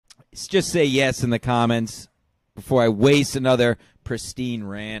just say yes in the comments before I waste another pristine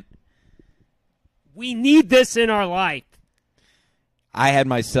rant. We need this in our life. I had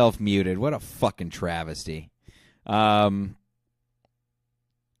myself muted. What a fucking travesty. All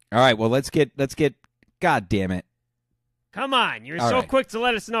right, well, let's get. God damn it! Come on, you're All so right. quick to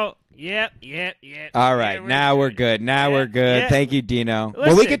let us know. Yep. All right, now we're good. Now we're good. Yeah. Thank you, Dino. Listen,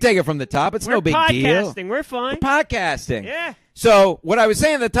 well, we can take it from the top. It's we're no big deal. podcasting. We're fine. We're podcasting. Yeah. So what I was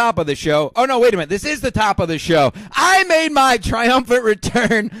saying at the top of the show. Oh no, wait a minute. This is the top of the show. I made my triumphant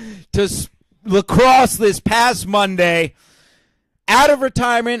return to lacrosse this past Monday. Out of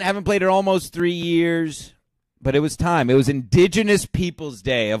retirement, haven't played in almost 3 years, but it was time. It was Indigenous Peoples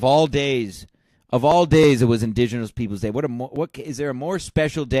Day of all days. Of all days, it was Indigenous Peoples Day. What is there a more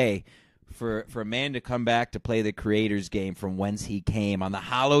special day for a man to come back to play the Creator's game from whence he came on the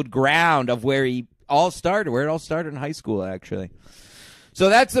hallowed ground of where it all started in high school, actually. So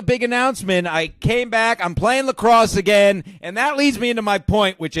that's the big announcement. I came back. I'm playing lacrosse again, and that leads me into my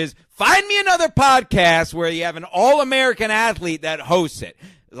point, which is find me another podcast where you have an all-American athlete that hosts it.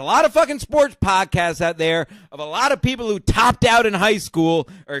 There's a lot of fucking sports podcasts out there of a lot of people who topped out in high school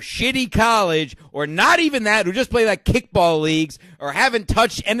or shitty college or not even that, who just play like kickball leagues or haven't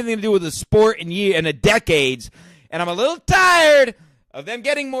touched anything to do with the sport in decades. And I'm a little tired of them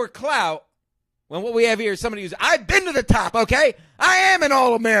getting more clout when what we have here is somebody who's, I've been to the top, okay? I am an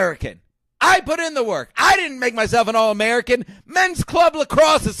All-American. I put in the work. I didn't make myself an All-American. Men's Club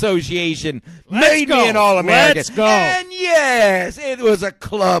Lacrosse Association made me an All-American. Let's go. And yes, it was a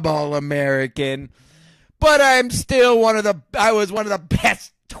club All-American. But I was one of the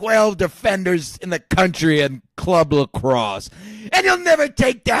best 12 defenders in the country in club lacrosse. And you'll never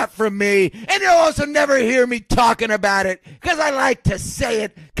take that from me. And you'll also never hear me talking about it because I like to say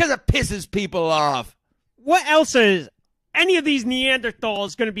it because it pisses people off. What else is any of these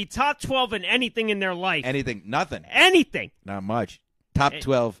Neanderthals going to be top 12 in anything in their life? Anything. Nothing. Anything. Not much. Top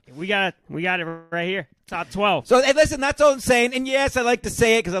 12. We got it right here. Top 12. So, hey, listen, that's all I'm saying. And yes, I like to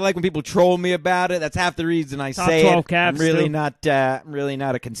say it because I like when people troll me about it. That's half the reason I Top say 12 it. Cavs, I'm really too.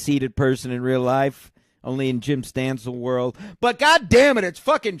 not a conceited person in real life. Only in Jim Stansel world. But god damn it, it's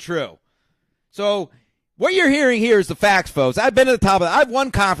fucking true. So what you're hearing here is the facts, folks. I've been to the top of it. I've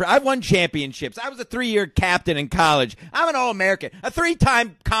won conference. I've won championships. I was a 3-year captain in college. I'm an All-American, a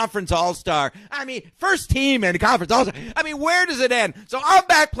 3-time conference All-Star. I mean, first team in conference All-Star. I mean, where does it end? So I'm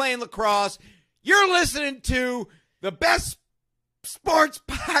back playing lacrosse. You're listening to the best sports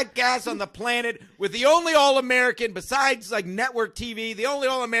podcast on the planet with the only All-American besides like network TV, the only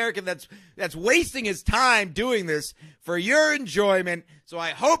All-American that's wasting his time doing this for your enjoyment. So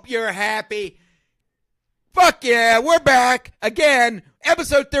I hope you're happy. Fuck yeah, we're back again.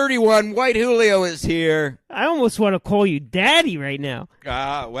 Episode 31. White Julio is here. I almost want to call you daddy right now.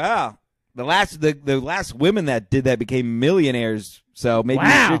 Well, the last women that did that became millionaires. So maybe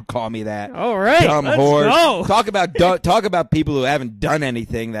Wow. you should call me that. All right, Dumb let's horse. go. Talk about people who haven't done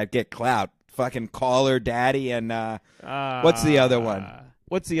anything that get clout. Fucking caller daddy and what's the other one?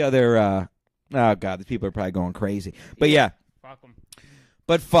 What's the other? Oh god, these people are probably going crazy. But yeah, Fuck 'em.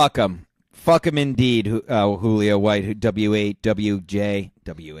 but fuck them. Fuck him indeed, Julio White, W8, WJ,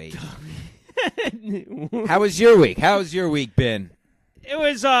 W8. How was your week? How's your week been? It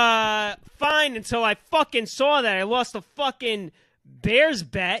was fine until I fucking saw that I lost a fucking Bears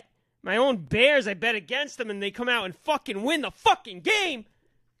bet. My own Bears, I bet against them, and they come out and fucking win the fucking game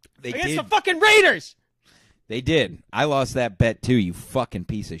They against did. the fucking Raiders. They did. I lost that bet too, you fucking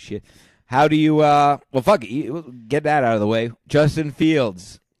piece of shit. How do you, well, fuck it. Get that out of the way. Justin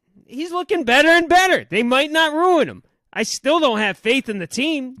Fields. He's looking better and better. They might not ruin him. I still don't have faith in the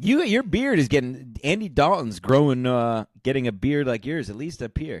team. Your beard is getting, Andy Dalton's growing, getting a beard like yours, at least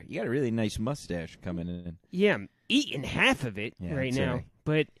up here. You got a really nice mustache coming in. Yeah, I'm eating half of it right that's now. all right.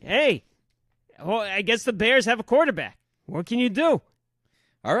 But, hey, well, I guess the Bears have a quarterback. What can you do?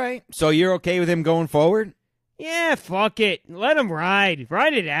 All right. So you're okay with him going forward? Yeah, fuck it. Let him ride.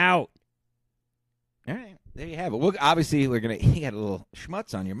 Ride it out. All right. There you have it. Well, obviously, you got a little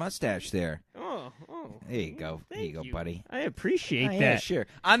schmutz on your mustache there. Oh. There you go. There you go, buddy. I appreciate that. Yeah, sure.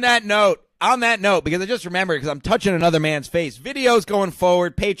 On that note, because I just remembered, because I'm touching another man's face, videos going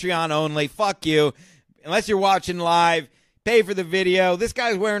forward, Patreon only, fuck you. Unless you're watching live, pay for the video. This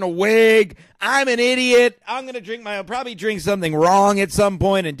guy's wearing a wig. I'm an idiot. I'll probably drink something wrong at some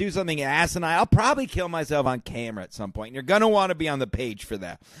point and do something asinine. I'll probably kill myself on camera at some point. And you're going to want to be on the page for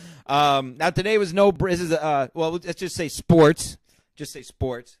that. Now, today was let's just say sports. Just say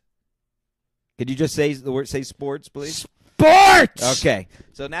sports. Could you just say sports, please? Sports! Okay.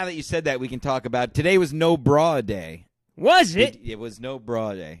 So now that you said that, we can talk about today was no bra day. Was it? It was no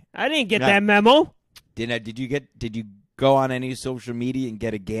bra day. I didn't get that memo. Did you go on any social media and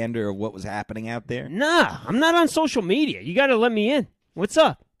get a gander of what was happening out there? Nah, I'm not on social media. You got to let me in. What's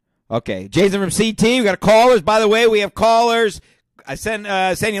up? Okay, Jason from CT. We got callers. By the way, we have callers. I send you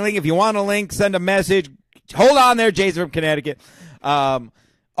a link. If you want a link, send a message. Hold on there, Jason from Connecticut.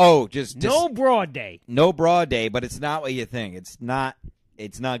 Just no broad day. No broad day, but it's not what you think. It's not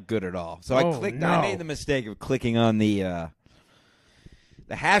good at all. So I made the mistake of clicking on the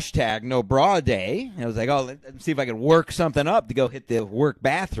hashtag no broad day. I was like, let's see if I can work something up to go hit the work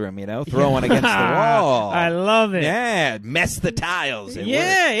bathroom, throw one against the wall. I love it. Yeah, mess the tiles.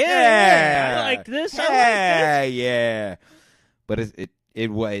 Yeah. I like this. Yeah. But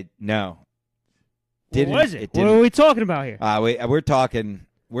no. What was it? What are we talking about here?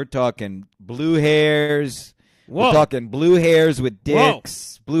 We're talking blue hairs. Whoa. We're talking blue hairs with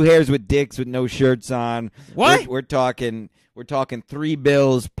dicks. Whoa. Blue hairs with dicks with no shirts on. What? We're talking 3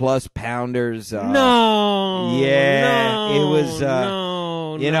 bills plus pounders. No. Yeah. No, it was.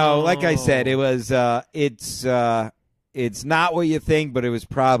 Like I said, it was. It's not what you think, but it was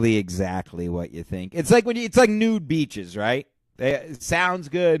probably exactly what you think. It's like it's like nude beaches, right? It sounds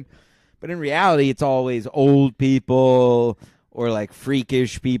good, but in reality, it's always old people or like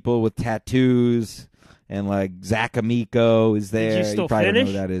freakish people with tattoos, and like Zach Amico is there. Did you still probably finish?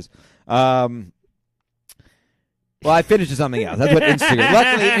 don't know who that is. Well, I finished with something else. That's what Instagram.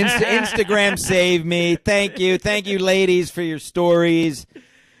 Luckily, Instagram saved me. Thank you, ladies, for your stories.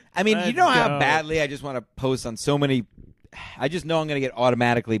 I mean, you know how badly I just want to post on so many. I just know I'm going to get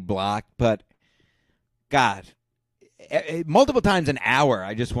automatically blocked, but God, multiple times an hour,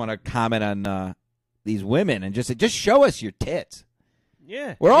 I just want to comment on these women and just show us your tits.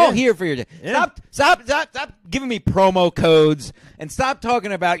 Yeah, we're all here for your tits. Yeah. Stop giving me promo codes and stop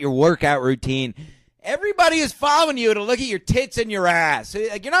talking about your workout routine. Everybody is following you to look at your tits and your ass.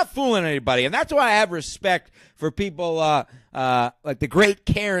 Like, you're not fooling anybody, and that's why I have respect for people like the great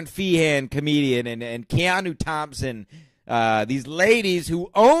Karen Feehan comedian and Keanu Thompson. These ladies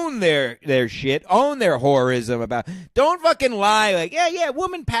who own their shit, own their horrorism about. Don't fucking lie. Like, yeah,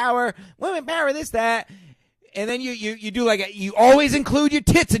 woman power, this, that. And then you do like you always include your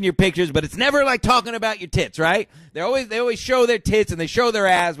tits in your pictures, but it's never like talking about your tits, right? They always show their tits and they show their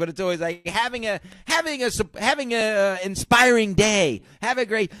ass, but it's always like having a inspiring day. Have a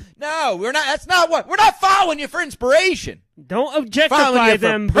great. No, we're not. That's not what we're not following you for inspiration. Don't objectify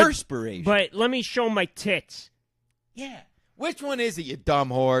them. For perspiration. But let me show my tits. Yeah. Which one is it, you dumb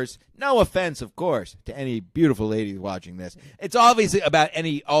whores? No offense, of course, to any beautiful ladies watching this. It's obviously about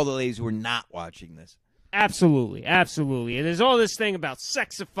all the ladies who are not watching this. Absolutely. And there's all this thing about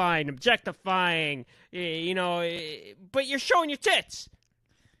sexifying, objectifying, but you're showing your tits.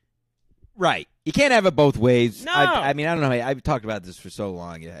 Right. You can't have it both ways. No. I mean, I don't know. I've talked about this for so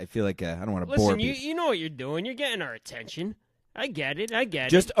long. I feel like I don't want to bore people. Listen, you know what you're doing. You're getting our attention. I get it.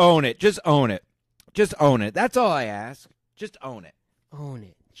 Just own it. Just own it. That's all I ask. Just own it. Own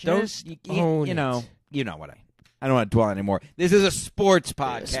it. Own it. You know what I don't want to dwell anymore. This is a sports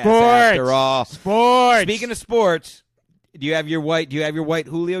podcast after all. Sports. Speaking of sports, do you have your White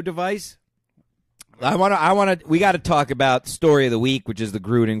Julio device? We got to talk about story of the week, which is the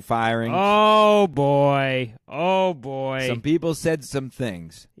Gruden firing. Oh boy. Some people said some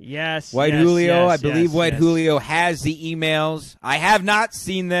things. Yes. White Julio, I believe White Julio has the emails. I have not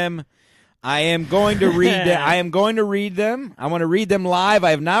seen them. I am going to read them. I want to read them live.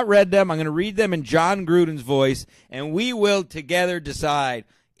 I have not read them. I'm going to read them in John Gruden's voice, and we will together decide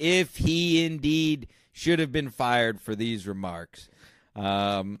if he indeed should have been fired for these remarks.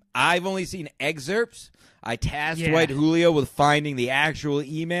 I've only seen excerpts. I tasked White Julio with finding the actual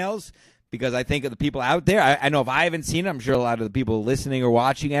emails because I think of the people out there. I know if I haven't seen them, I'm sure a lot of the people listening or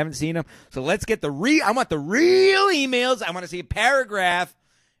watching haven't seen them. So let's get I want the real emails. I want to see a paragraph.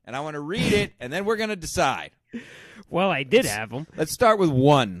 And I want to read it, and then we're going to decide. Well, I did have them. Let's start with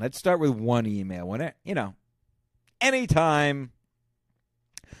one. Email. Anytime.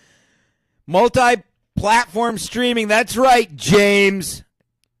 Multi-platform streaming. That's right, James.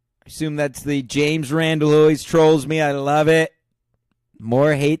 I assume that's the James Randall who always trolls me. I love it.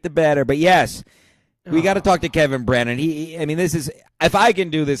 More hate, the better. But yes, we got to talk to Kevin Brennan. This is, if I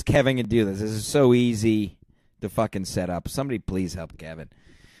can do this, Kevin can do this. This is so easy to fucking set up. Somebody please help Kevin.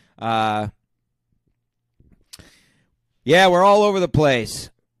 We're all over the place.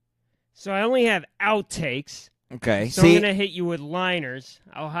 So I only have outtakes. Okay. So I'm going to hit you with liners.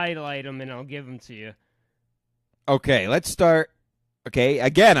 I'll highlight them and I'll give them to you. Okay, let's start. Okay,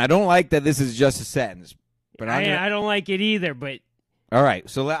 again, I don't like that this is just a sentence. But I don't like it either, but... All right,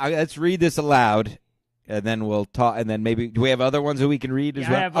 so let's read this aloud. and then we'll talk. And then maybe do we have other ones that we can read as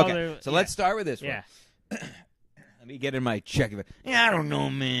well? I have okay, other, so let's start with this yeah. one. Let me get in my check. Yeah, I don't know,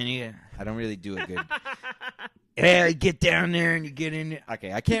 man. Yeah, I don't really do a good. Yeah, you get down there and you get in.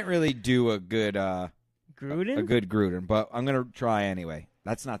 Okay, I can't really do a good Gruden. A good Gruden, but I'm gonna try anyway.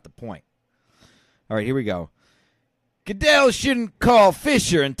 That's not the point. All right, here we go. Goodell shouldn't call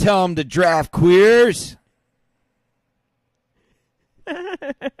Fisher and tell him to draft queers.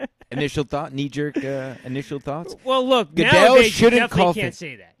 Initial thought, knee-jerk initial thoughts? Well, look, Goodell nowadays shouldn't you definitely call can't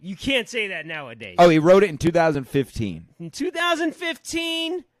say that. You can't say that nowadays. Oh, he wrote it in 2015. In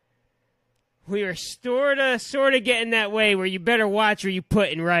 2015, we were sort of getting that way where you better watch what you put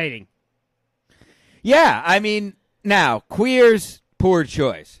in writing. Yeah, I mean, now, queers, poor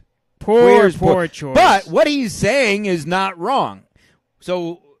choice. Poor choice. But what he's saying is not wrong.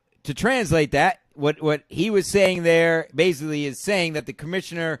 So to translate that, what he was saying there basically is saying that the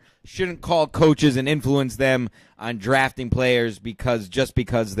commissioner shouldn't call coaches and influence them on drafting players just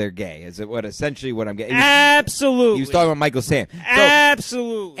because they're gay. Is it essentially what I'm getting? Absolutely. He was talking about Michael Sam.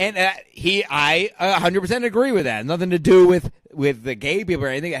 Absolutely. And I 100% agree with that. Nothing to do with the gay people or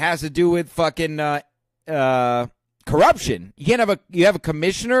anything. It has to do with fucking corruption. You can't have a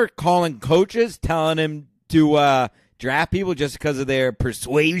commissioner calling coaches, telling him to draft people just because of their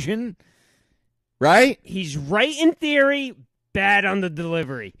persuasion, right? He's right in theory, bad on the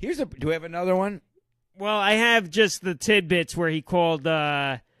delivery. Do we have another one? Well, I have just the tidbits where he called.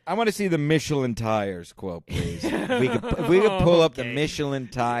 I want to see the Michelin tires quote, please. if we could pull up the Michelin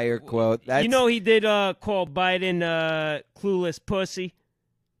tire quote. That's... You know, he did call Biden clueless pussy.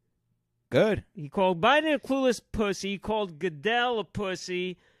 Good. He called Biden a clueless pussy. He called Goodell a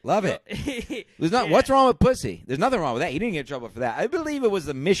pussy. Love it. What's wrong with pussy? There's nothing wrong with that. He didn't get in trouble for that. I believe it was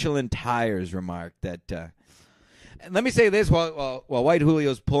the Michelin tires remark that. And let me say this while White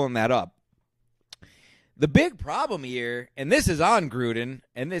Julio's pulling that up. The big problem here, and this is on Gruden,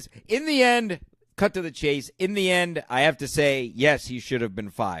 and this in the end, cut to the chase. In the end, I have to say yes, he should have been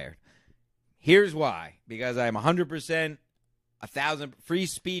fired. Here's why: because I'm 100%. 1,000 free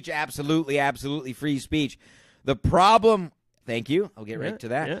speech, absolutely free speech. The problem, thank you, I'll get right to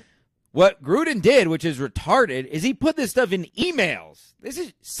that. Yeah. What Gruden did, which is retarded, is he put this stuff in emails.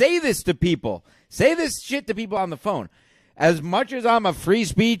 Say this to people. Say this shit to people on the phone. As much as I'm a free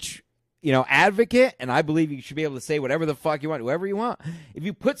speech, advocate, and I believe you should be able to say whatever the fuck you want, whoever you want. If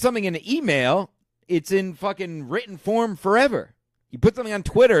you put something in an email, it's in fucking written form forever. You put something on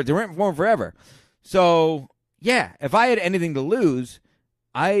Twitter, it's in written form forever. So... yeah, if I had anything to lose,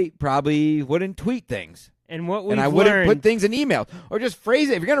 I probably wouldn't tweet things. And I wouldn't put things in email. Or just phrase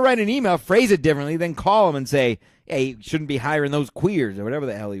it. If you're going to write an email, phrase it differently, then call them and say, hey, you shouldn't be hiring those queers or whatever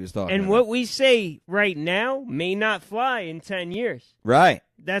the hell he was talking about. And what we say right now may not fly in 10 years. Right.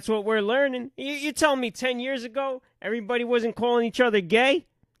 That's what we're learning. You're telling me 10 years ago, everybody wasn't calling each other gay?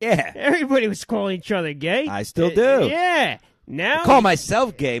 Yeah. Everybody was calling each other gay. I still do. Yeah. Now I call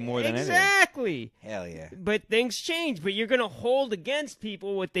myself gay more than anything. Exactly. Hell yeah. But things change. But you're going to hold against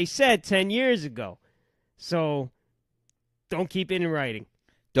people what they said 10 years ago. So don't keep it in writing.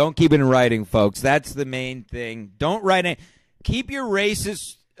 Don't keep it in writing, folks. That's the main thing. Don't write it. Keep your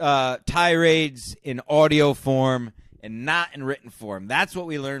racist tirades in audio form and not in written form. That's what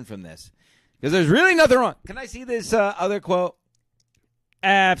we learned from this. Because there's really nothing wrong. Can I see this other quote?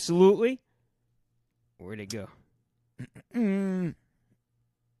 Absolutely. Where'd it go?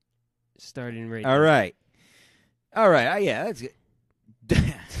 Starting right All right. Yeah, that's good.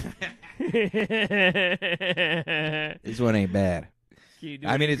 This one ain't bad.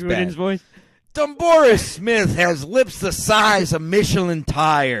 I mean, it's Gruden's bad. Voice? Dumboris Smith has lips the size of Michelin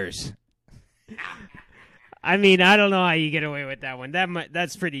tires. I mean, I don't know how you get away with that one.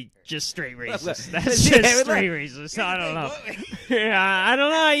 That's pretty just straight racist. That's just straight racist. I don't know. I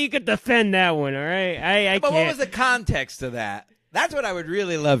don't know how you could defend that one. All right, I but can't. What was the context of that? That's what I would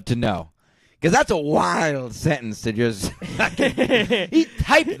really love to know. Because that's a wild sentence to just... he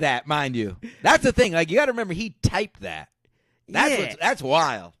typed that, mind you. That's the thing. Like, you got to remember, he typed that. That's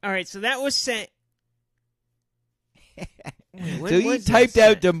wild. All right, so that was sent... So he typed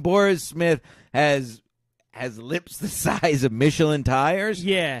out Dumboris Smith has lips the size of Michelin tires?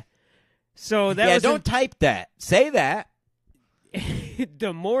 Yeah. So that was... don't type that. Say that.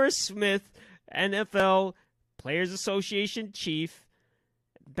 Dumboris Smith, NFL Players Association chief...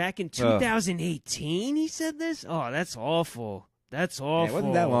 Back in 2018, he said this? Oh, that's awful. That's awful. Yeah, it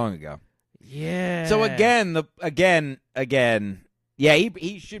wasn't that long ago. Yeah. So again, yeah,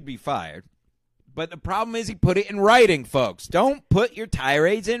 he should be fired. But the problem is he put it in writing, folks. Don't put your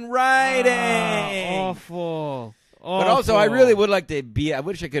tirades in writing. Awful. But also, I really would like to be. I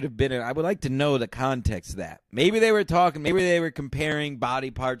wish I could have been. I would like to know the context of that. Maybe they were talking. Maybe they were comparing body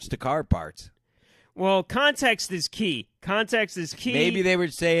parts to car parts. Well, context is key. Context is key. Maybe they were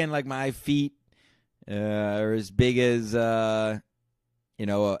saying like my feet are as big as a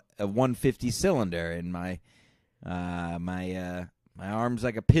 150 cylinder, and my arm's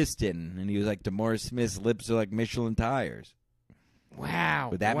like a piston, and he was like, DeMaurice Smith's lips are like Michelin tires. Wow.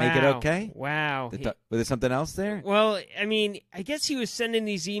 Would that make it okay? Wow. Was there something else there? Well, I mean, I guess he was sending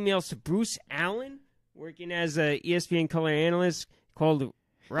these emails to Bruce Allen, working as a ESPN color analyst, called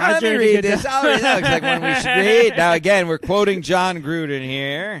Roger. Let me read this. That looks like one we should read. Now, again, we're quoting John Gruden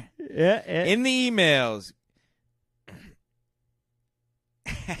here. Yeah. In the emails.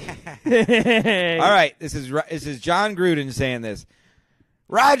 All right, this is John Gruden saying this.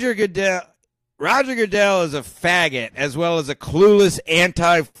 Roger Goodell is a faggot as well as a clueless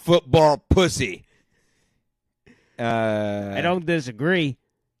anti-football pussy. I don't disagree.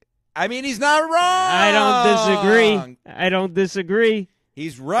 I mean, he's not wrong. I don't disagree.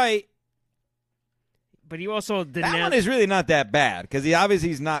 He's right. But he also denounced. That one is really not that bad because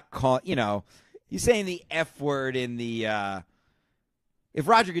he's not calling. He's saying the F word in the. If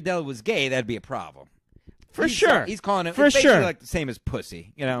Roger Goodell was gay, that'd be a problem. For sure. He's calling it for sure like the same as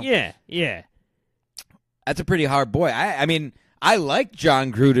pussy. Yeah. That's a pretty hard boy. I mean, I like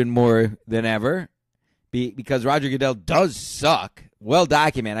John Gruden more than ever because Roger Goodell does suck. Well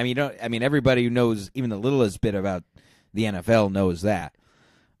documented. I mean, everybody who knows even the littlest bit about the NFL knows that.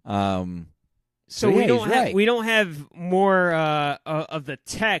 So we don't have more of the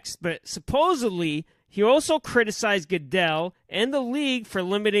text, but supposedly he also criticized Goodell and the league for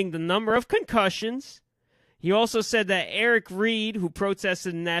limiting the number of concussions. He also said that Eric Reed, who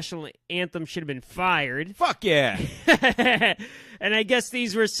protested the national anthem, should have been fired. Fuck yeah. And I guess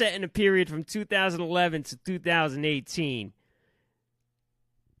these were set in a period from 2011 to 2018.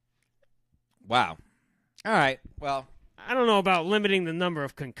 Wow. All right. Well, I don't know about limiting the number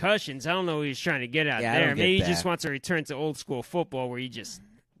of concussions. I don't know what he's trying to get at there. Maybe he just wants to return to old school football where he just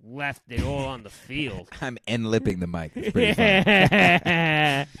left it all on the field. I'm end-lipping the mic. It's pretty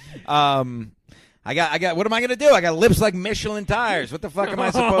funny. I got. What am I going to do? I got lips like Michelin tires. What the fuck am I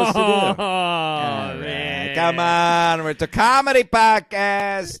supposed to do? Oh, man. Come on. It's a comedy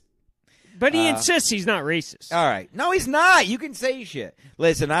podcast. But he insists he's not racist. All right. No, he's not. You can say shit.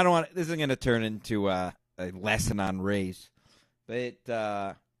 Listen, I don't want. This isn't going to turn into a lesson on race. But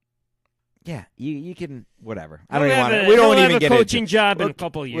yeah, you can whatever. I don't even want to. We don't even get a coaching job in a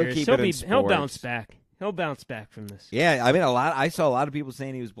couple of years. He'll bounce back. He'll bounce back from this. Yeah, I mean I saw a lot of people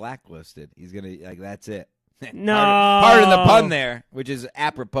saying he was blacklisted. He's gonna that's it. No, pardon the pun there, which is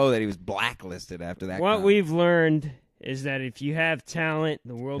apropos that he was blacklisted after that. What we've learned is that if you have talent,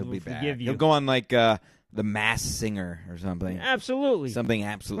 the world will forgive you. He'll go on like The Masked Singer or something. Absolutely, something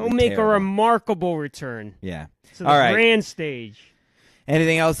absolutely. He'll make terrible. a remarkable return. Yeah, to the grand stage.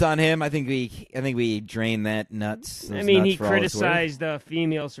 Anything else on him? I think we drained that nuts. I mean, he criticized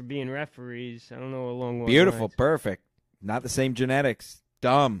females for being referees. I don't know along what beautiful, lines. Perfect. Not the same genetics.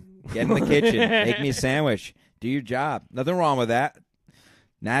 Dumb. Get in the kitchen. Make me a sandwich. Do your job. Nothing wrong with that.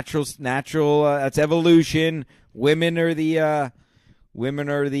 Natural. That's evolution. Women are the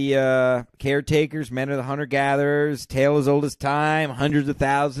caretakers. Men are the hunter gatherers. Tale as old as time. Hundreds of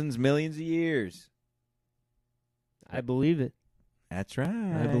thousands, millions of years. I believe it. That's right.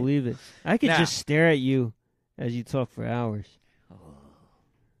 I believe it. I could just stare at you as you talk for hours.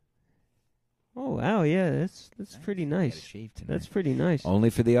 Oh wow, yeah, that's pretty nice. That's pretty nice. Only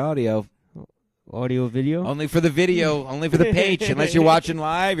for the audio. Audio video? Only for the video. Only for the page. Unless you're watching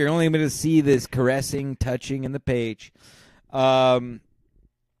live, you're only going to see this caressing, touching in the page. All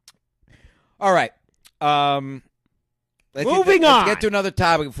right. Moving on. Let's get to another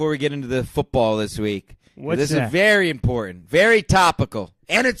topic before we get into the football this week. What's this that? is very important, very topical,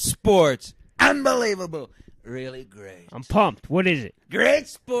 and it's sports. Unbelievable. Really great. I'm pumped. What is it? Great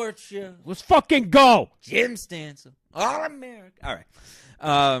sports show. Let's fucking go. Jim Stansel. All America. All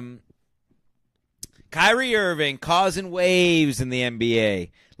right. Kyrie Irving causing waves in the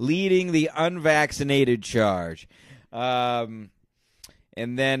NBA, leading the unvaccinated charge. And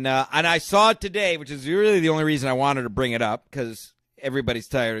then I saw it today, which is really the only reason I wanted to bring it up, because everybody's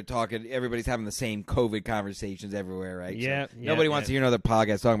tired of talking. Everybody's having the same COVID conversations everywhere, right? Yeah. So nobody wants to hear another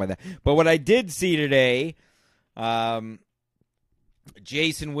podcast talking about that. But what I did see today,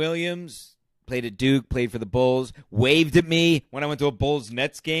 Jason Williams played at Duke, played for the Bulls, waved at me when I went to a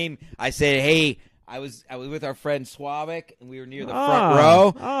Bulls-Nets game. I said, hey, I was with our friend Swavik, and we were near the front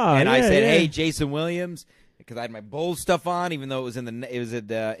row. And I said, hey, Jason Williams. because I had my Bulls stuff on, even though it was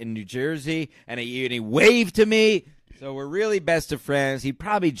in New Jersey, and he waved to me. So we're really best of friends. He'd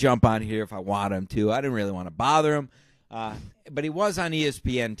probably jump on here if I want him to. I didn't really want to bother him, but he was on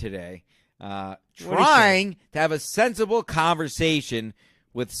ESPN today, trying to have a sensible conversation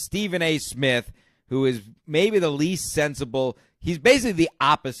with Stephen A. Smith, who is maybe the least sensible. He's basically the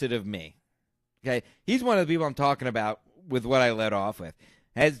opposite of me. Okay, he's one of the people I'm talking about with what I led off with.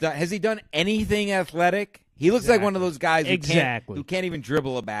 Has he done anything athletic? He looks like one of those guys who can't even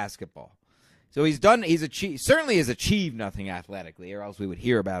dribble a basketball. So certainly has achieved nothing athletically, or else we would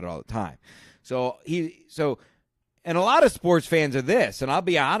hear about it all the time. And a lot of sports fans are this, and I'll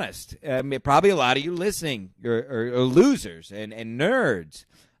be honest, probably a lot of you listening are losers and nerds.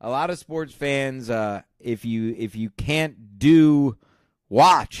 A lot of sports fans, if you can't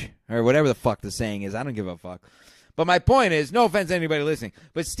watch, or whatever the fuck the saying is, I don't give a fuck. But my point is, no offense to anybody listening,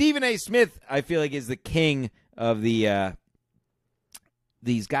 but Stephen A. Smith, I feel like, is the king of these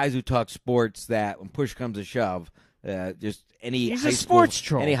guys who talk sports that when push comes to shove, just he's a sports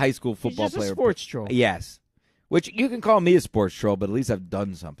troll. Any high school football He's just player. A sports troll. Yes. Which you can call me a sports troll, but at least I've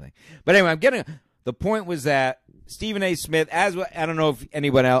done something. But anyway, the point was that Stephen A. Smith, I don't know if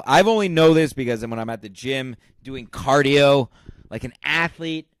anyone else, I've only know this because when I'm at the gym doing cardio, like an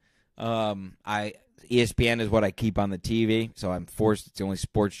athlete, ESPN is what I keep on the TV, so I'm forced. It's the only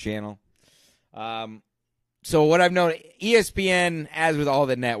sports channel. So what I've known, ESPN, as with all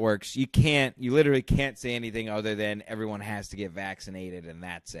the networks, you literally can't say anything other than everyone has to get vaccinated, and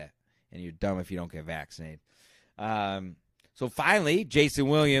that's it. And you're dumb if you don't get vaccinated. So finally, Jason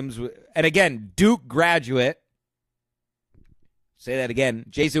Williams, and again, Duke graduate. Say that again.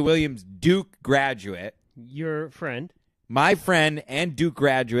 Jason Williams, Duke graduate. Your friend. My friend and Duke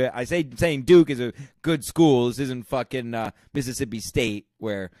graduate. Saying Duke is a good school. This isn't fucking Mississippi State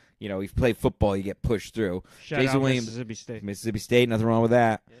where, if you play football, you get pushed through. Jason Williams, Mississippi State, nothing wrong with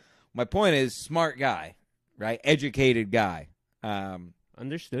that. Yep. My point is, smart guy, right? Educated guy.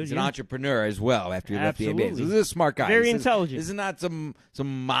 Understood. He's an entrepreneur as well after he left the NBA. So this is a smart guy. Very intelligent. This is not some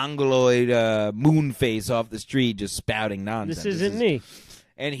mongoloid moon face off the street just spouting nonsense. This isn't me.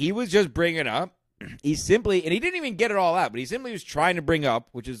 And he was just bringing up. He didn't even get it all out, but he simply was trying to bring up,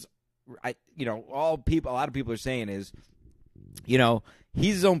 which is, a lot of people are saying is,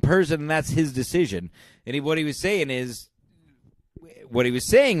 he's his own person and that's his decision. And what he was saying, this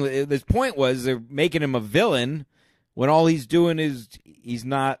point was they're making him a villain when all he's doing is he's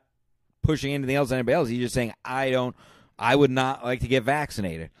not pushing anything else on anybody else. He's just saying, I would not like to get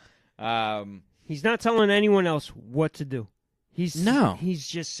vaccinated. He's not telling anyone else what to do. He's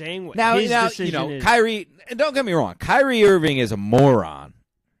just saying what his decision is. Kyrie, and don't get me wrong, Kyrie Irving is a moron.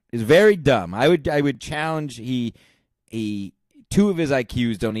 He's very dumb. I would challenge two of his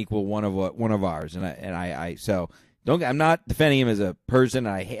IQs don't equal one of ours, I'm not defending him as a person,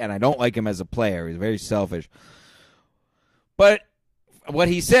 and I don't like him as a player. He's very selfish. But what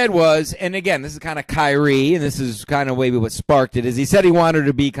he said was, and again, this is kind of Kyrie, and this is kind of maybe what sparked it, is he said he wanted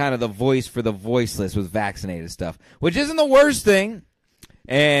to be kind of the voice for the voiceless with vaccinated stuff, which isn't the worst thing.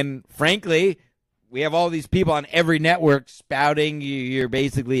 And frankly, we have all these people on every network spouting you're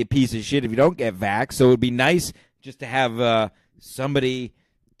basically a piece of shit if you don't get vaxxed. So it would be nice just to have somebody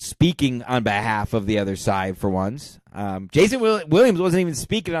speaking on behalf of the other side for once. Jason Williams wasn't even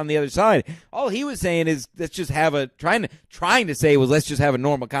speaking on the other side. All he was saying is let's just have trying to say was let's just have a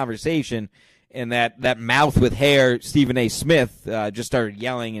normal conversation. And that mouth with hair Stephen A. Smith just started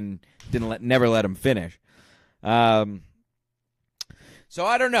yelling and never let him finish. So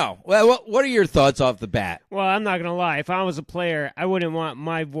I don't know. Well, what are your thoughts off the bat? Well, I'm not gonna lie. If I was a player, I wouldn't want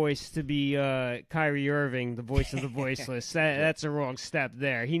my voice to be Kyrie Irving, the voice of the voiceless. That's a wrong step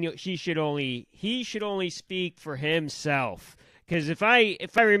there. He should only speak for himself. Because if I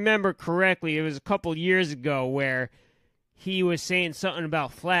remember correctly, it was a couple years ago where he was saying something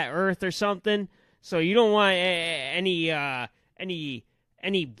about flat Earth or something. So you don't want any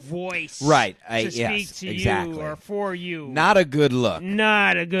voice to speak to you or for you. Not a good look.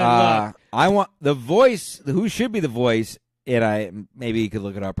 Not a good look. I want the voice, who should be the voice, and maybe you could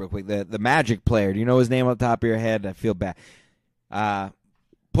look it up real quick, the Magic player. Do you know his name on the top of your head? I feel bad.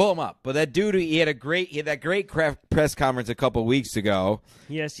 Pull him up. But that dude, he had that great press conference a couple weeks ago.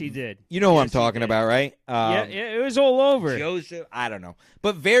 Yes, he did. You know what I'm talking about, right? Yeah, it was all over. Joseph, I don't know.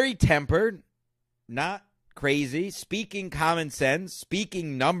 But very tempered, not crazy, speaking common sense,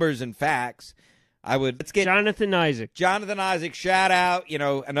 speaking numbers and facts. Let's get Jonathan Isaac, shout out,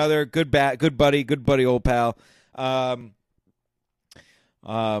 another good buddy, old pal.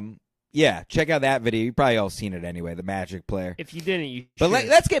 Yeah, check out that video. You probably all seen it anyway. The Magic player. If you didn't, you. But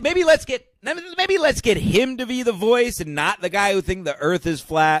let's get him to be the voice and not the guy who think the Earth is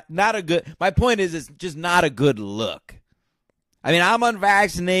flat. Not a good. My point is, it's just not a good look. I mean, I'm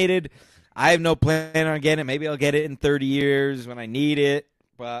unvaccinated. I have no plan on getting it. Maybe I'll get it in 30 years when I need it.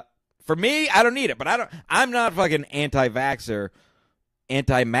 But for me, I don't need it. But I'm not fucking anti-vaxxer,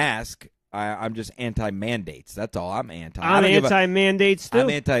 anti-mask. I'm just anti-mandates. That's all. I'm anti. I'm anti-mandates too. I'm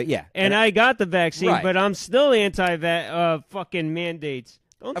anti. Yeah, and I got the vaccine, right. But I'm still fucking mandates.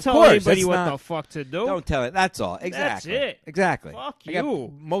 Don't of tell course, anybody what the fuck to do. Don't tell it. That's all. Exactly. That's it. Exactly. Fuck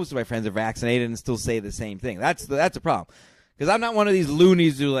you. Most of my friends are vaccinated and still say the same thing. That's a problem. Because I'm not one of these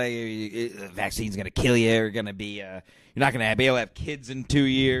loonies who like the vaccine's gonna kill you. Or gonna be you're not gonna be able to have kids in 2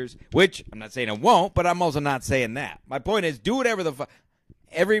 years. Which I'm not saying it won't, but I'm also not saying that. My point is, do whatever the fuck.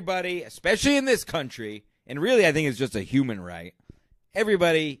 Everybody, especially in this country, and really I think it's just a human right,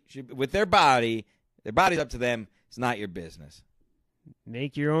 everybody should, with their body's up to them. It's not your business.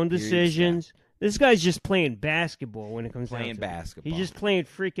 Make your own decisions. This guy's just playing basketball when it comes down to playing basketball. He's just playing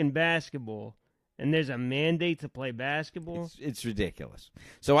freaking basketball. And there's a mandate to play basketball? It's ridiculous.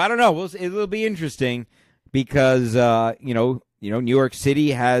 So I don't know. It'll be interesting because, New York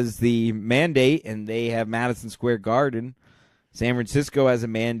City has the mandate and they have Madison Square Garden. San Francisco has a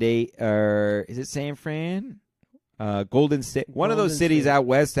mandate, or is it San Fran? Golden State. One of those cities out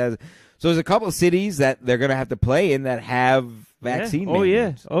west has. So there's a couple of cities that they're going to have to play in that have vaccine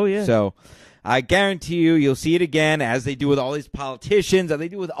mandates. Oh, yeah. So I guarantee you'll see it again, as they do with all these politicians, as they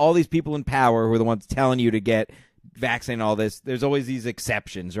do with all these people in power who are the ones telling you to get vaccinated and all this. There's always these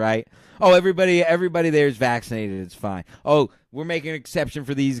exceptions, right? Oh, everybody there is vaccinated. It's fine. Oh, we're making an exception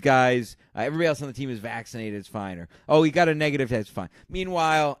for these guys. Everybody else on the team is vaccinated. It's fine. Or, oh, he got a negative test. It's fine.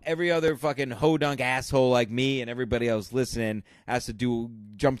 Meanwhile, every other fucking hodunk asshole like me and everybody else listening has to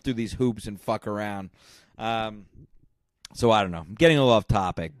jump through these hoops and fuck around. So I don't know. I'm getting a little off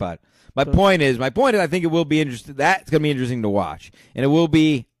topic, but my point is, I think it will be interesting. That's going to be interesting to watch, and it will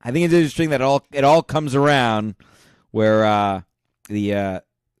be. I think it's interesting that it all comes around where the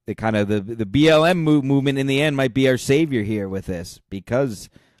BLM movement in the end might be our savior here with this because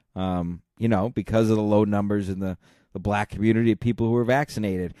because of the low numbers in the black community of people who are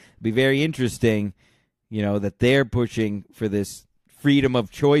vaccinated. It'd be very interesting, that they're pushing for this freedom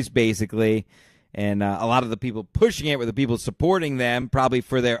of choice, basically. And a lot of the people pushing it were the people supporting them, probably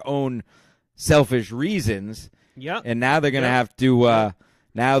for their own selfish reasons. Yep. And now they're going to have to.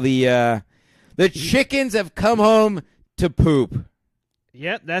 Now the chickens have come home to poop.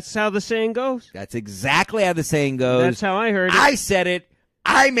 Yep, that's how the saying goes. That's exactly how the saying goes. That's how I heard it. I said it.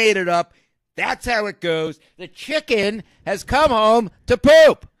 I made it up. That's how it goes. The chicken has come home to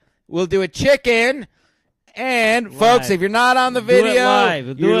poop. We'll do a chicken. And, live. Folks, if you're not on the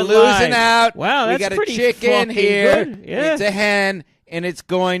video, you're losing out. Wow, that's we got pretty a chicken here. Good. Yeah. It's a hen, and it's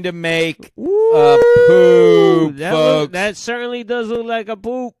going to make Ooh, a poop, folks. That certainly does look like a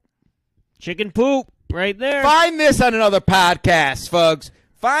poop. Chicken poop right there. Find this on another podcast, folks.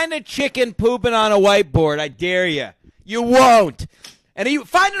 Find a chicken pooping on a whiteboard. I dare you. You won't. And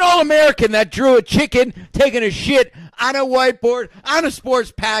find an All-American that drew a chicken taking a shit on a whiteboard on a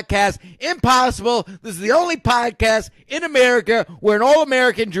sports podcast. Impossible. This is the only podcast in America where an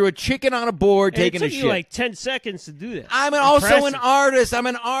All-American drew a chicken on a board taking a shit. It took you like 10 seconds to do that. I'm also an artist. I'm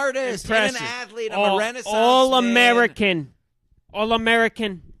an artist and an athlete. I'm a Renaissance All-American.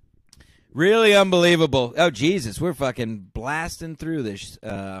 All-American. Really unbelievable. Oh, Jesus. We're fucking blasting through this.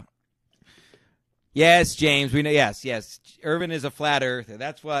 Yes, James, we know. Yes. Irvin is a flat earther.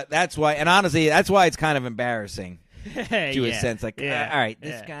 That's why, and honestly, that's why it's kind of embarrassing to a sense. Like, all right,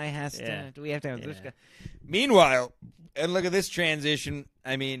 this guy has to. Do we have to have this guy? Meanwhile, and look at this transition.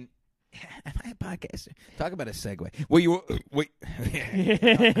 I mean, am I a podcaster? Talk about a segue. Wait.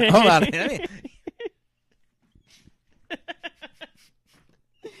 Hold on.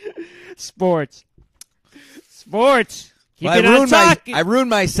 Sports. Well, I ruined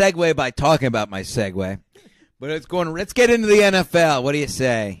my segue by talking about my segue. But let's get into the NFL. What do you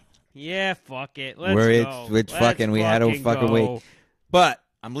say? Yeah, fuck it. Let's go. We had a fucking wait. But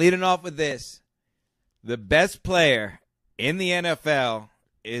I'm leading off with this. The best player in the NFL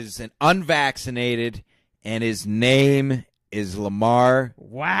is an unvaccinated, and his name is Lamar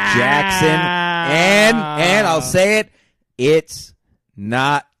Jackson. And I'll say it, it's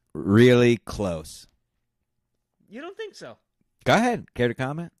not really close. You don't think so? Go ahead. Care to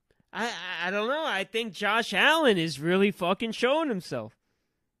comment? I don't know. I think Josh Allen is really fucking showing himself.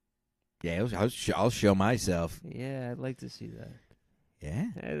 Yeah, I'll show myself. Yeah, I'd like to see that. Yeah.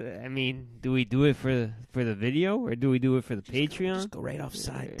 I mean, do we do it for the video or do we do it for the Patreon? Just go right off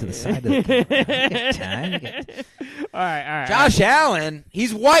side to the side of the camera. Time. All right. Josh Allen,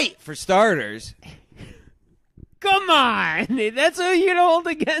 he's white for starters. Come on. That's what you're going to hold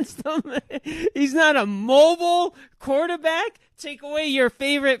against him. He's not a mobile quarterback. Take away your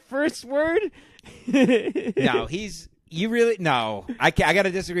favorite first word. No, no. I got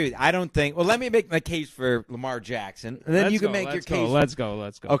to disagree with you. I don't think. Well, let me make my case for Lamar Jackson, and then you can make your case. Let's go.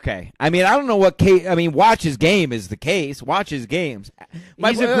 Okay. I mean, I don't know what case. I mean, watch his game is the case. Watch his games.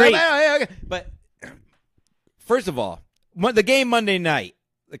 He's a great. But first of all, the game Monday night,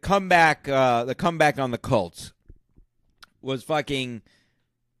 the comeback on the Colts was fucking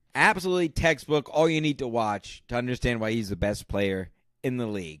absolutely textbook. All you need to watch to understand why he's the best player in the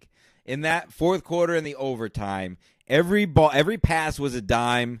league. In that fourth quarter in the overtime, every pass was a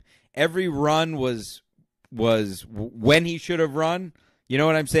dime. Every run was when he should have run. You know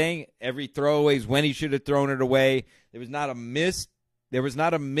what I'm saying? Every throwaway is when he should have thrown it away. There was not a missed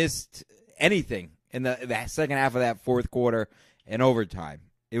anything in the second half of that fourth quarter and overtime.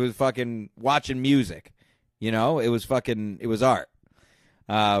 It was fucking watching music. You know, it was art.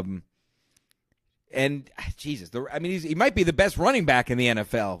 And Jesus, he might be the best running back in the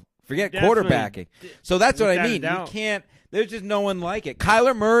NFL. Forget quarterbacking. So that's what I mean. You can't. There's just no one like it.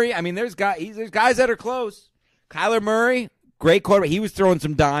 Kyler Murray. I mean, there's guys that are close. Kyler Murray, great quarterback. He was throwing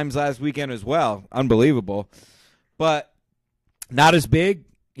some dimes last weekend as well. Unbelievable, but not as big.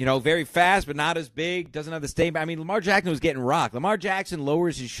 You know, very fast, but not as big. Doesn't have the same. I mean, Lamar Jackson was getting rocked. Lamar Jackson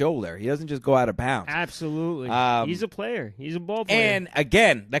lowers his shoulder. He doesn't just go out of bounds. Absolutely. He's a player. He's a ball player. And,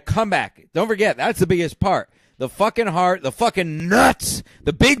 again, the comeback. Don't forget, that's the biggest part. The fucking heart, the fucking nuts,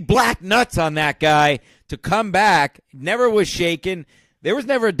 the big black nuts on that guy to come back. Never was shaken. There was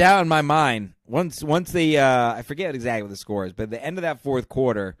never a doubt in my mind. Once they, I forget exactly what the score is, but at the end of that fourth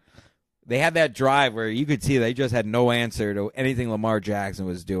quarter, they had that drive where you could see they just had no answer to anything Lamar Jackson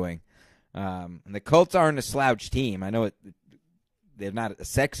was doing. And the Colts aren't a slouch team. I know they're not a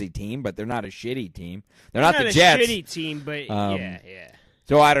sexy team, but they're not a shitty team. They're not the Jets. Not a shitty team, but yeah.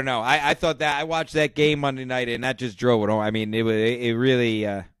 So I don't know. I thought that I watched that game Monday night, and that just drove it home. I mean, it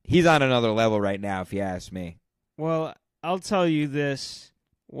really he's on another level right now, if you ask me. Well, I'll tell you this.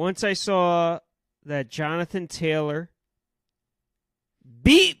 Once I saw that Jonathan Taylor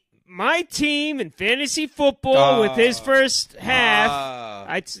beat my team in fantasy football with his first half,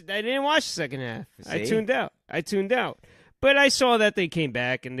 I didn't watch the second half. See? I tuned out. But I saw that they came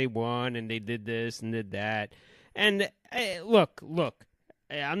back and they won and they did this and did that. And look,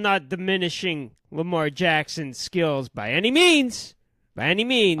 I'm not diminishing Lamar Jackson's skills by any means.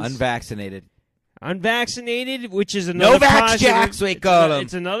 Unvaccinated, which is another Novak Jacks, we call him.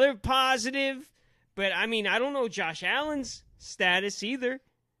 It's another positive. But, I mean, I don't know Josh Allen's status either.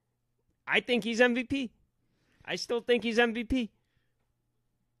 I think he's MVP. I still think he's MVP.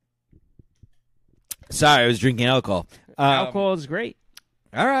 Sorry, I was drinking alcohol. Alcohol is great.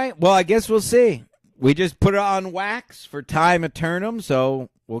 All right. Well, I guess we'll see. We just put it on wax for time eternum, so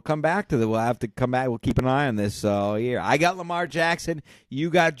we'll come back to We'll have to come back. We'll keep an eye on this all year. I got Lamar Jackson. You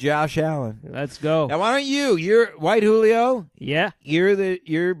got Josh Allen. Let's go. Now, why don't you? You're White Julio. Yeah.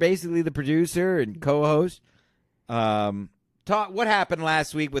 You're basically the producer and co-host. Talk what happened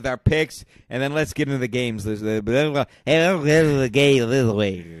last week with our picks, and then let's get into the games. Well,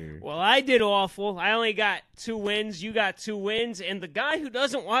 I did awful. I only got 2 wins. You got 2 wins, and the guy who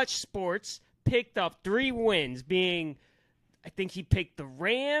doesn't watch sports picked up 3 wins. Being, I think he picked the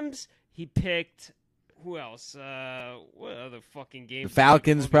Rams. He picked who else? What other fucking game? The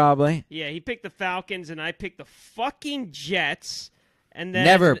Falcons, probably. Yeah, he picked the Falcons, and I picked the fucking Jets. And then,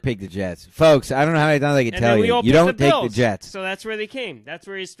 never pick the Jets. Folks, I don't know how many times I can tell you. You don't take the Jets. So that's where they came. That's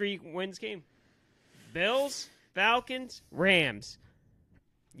where his 3 wins came. Bills, Falcons, Rams.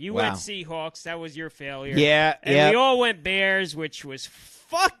 You went Seahawks. That was your failure. Yeah, and we all went Bears, which was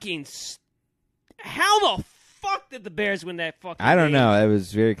fucking... How the fuck did the Bears win that fucking I don't game? know. It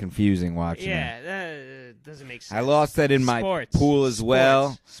was very confusing watching it. Yeah, that doesn't make sense. I lost that in my pool as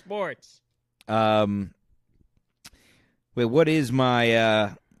well. Sports. Wait, what is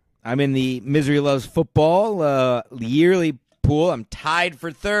my I'm in the Misery Loves Football yearly pool. I'm tied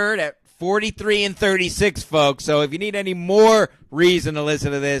for third at 43-36, folks. So if you need any more reason to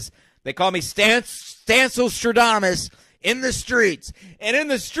listen to this, they call me Stancil Stradamus in the streets. And in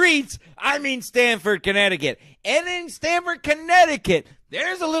the streets, I mean Stamford, Connecticut. And in Stamford, Connecticut,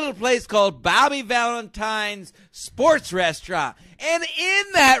 there's a little place called Bobby Valentine's Sports Restaurant. And in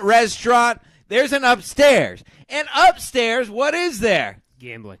that restaurant, there's an upstairs. And upstairs, what is there?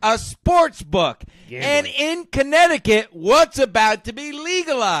 Gambling. A sports book. And in Connecticut, what's about to be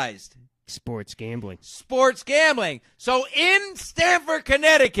legalized? Sports gambling. Sports gambling. So in Stamford,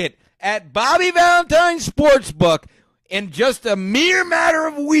 Connecticut, at Bobby Valentine's Sportsbook, in just a mere matter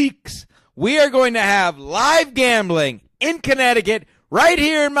of weeks, we are going to have live gambling in Connecticut, right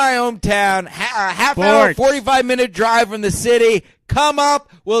here in my hometown. Half hour, 45-minute drive from the city. Come up.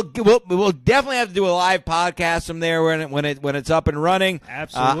 We'll definitely have to do a live podcast from there when it's up and running.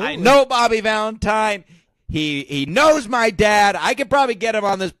 Absolutely. I know Bobby Valentine. He knows my dad. I could probably get him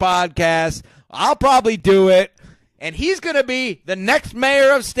on this podcast. I'll probably do it. And he's going to be the next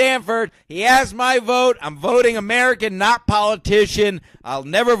mayor of Stamford. He has my vote. I'm voting American, not politician. I'll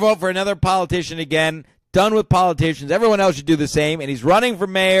never vote for another politician again. Done with politicians. Everyone else should do the same. And he's running for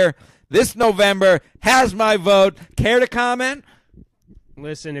mayor this November. Has my vote. Care to comment?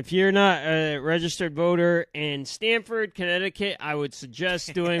 Listen, if you're not a registered voter in Stamford, Connecticut, I would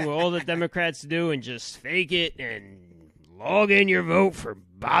suggest doing what all the Democrats do and just fake it and log in your vote for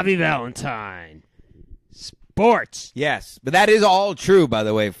Bobby Valentine. Sports. Yes, but that is all true, by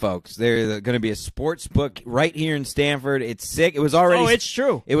the way, folks. There's going to be a sports book right here in Stamford. It's sick. It was already. Oh, it's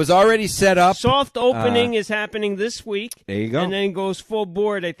true. It was already set up. Soft opening is happening this week. There you go. And then goes full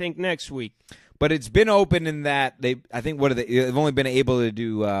board, I think, next week. But it's been open in that they've only been able to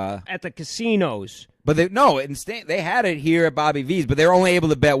do at the casinos. But they had it here at Bobby V's, but they were only able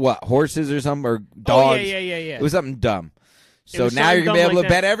to bet what, horses or something, or dogs. Oh, yeah. It was something dumb. So now you're gonna be able to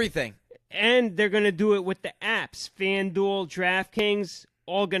bet everything. And they're gonna do it with the apps, FanDuel, DraftKings.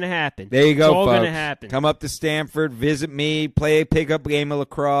 All gonna happen. There you go, it's all folks. gonna happen. Come up to Stamford, visit me, play a pickup game of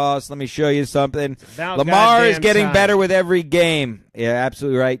lacrosse. Let me show you something. Lamar is getting better with every game. Yeah,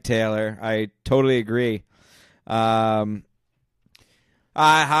 absolutely right, Taylor. I totally agree. Hi,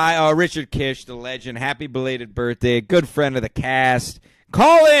 Richard Kish, the legend. Happy belated birthday. Good friend of the cast.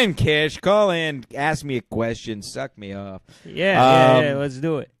 Call in, Kish. Call in. Ask me a question. Suck me off. Yeah, let's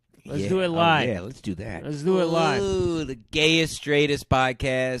do it. Let's do it live. Yeah, let's do that. Let's do it live. Ooh, the gayest, straightest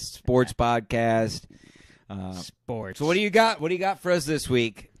podcast, sports podcast. Sports. So what do you got? What do you got for us this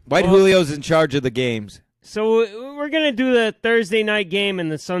week? White Julio's in charge of the games. So we're going to do the Thursday night game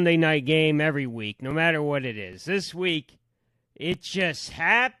and the Sunday night game every week, no matter what it is. This week, it just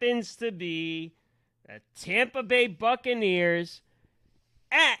happens to be the Tampa Bay Buccaneers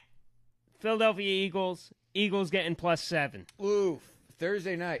at Philadelphia Eagles. Eagles getting +7. Ooh,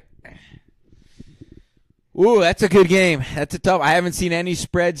 Thursday night. Ooh, that's a good game. That's a tough. I haven't seen any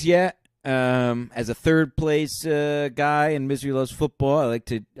spreads yet. As a third place guy in Misery Loves Football, I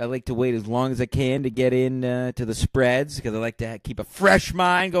like to wait as long as I can to get in to the spreads because I like to keep a fresh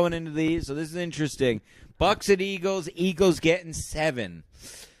mind going into these. So this is interesting. Bucks at Eagles. Eagles getting 7.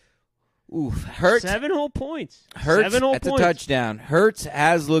 Ooh, Hurts 7 whole points. Hurts. 7 whole That's points. a touchdown. Hurts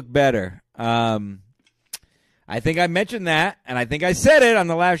has looked better. I think I mentioned that, and I think I said it on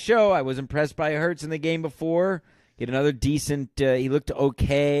the last show. I was impressed by Hurts in the game before. Get another decent. He looked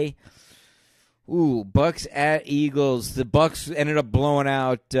okay. Ooh, Bucks at Eagles. The Bucks ended up blowing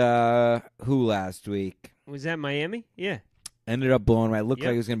out who last week? Was that Miami? Yeah. Ended up blowing out. Looked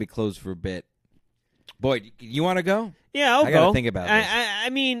like it was going to be closed for a bit. Boy, you want to go? Yeah, I'll go. I got to think about this. I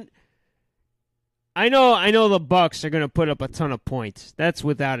mean, I know the Bucks are going to put up a ton of points. That's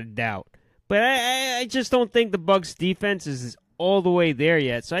without a doubt. But I just don't think the Bucks' defense is all the way there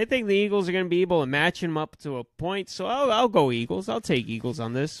yet. So I think the Eagles are going to be able to match them up to a point. So I'll go Eagles. I'll take Eagles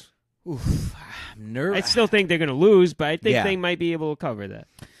on this. Oof, I'm nervous. I still think they're going to lose, but I think they might be able to cover that.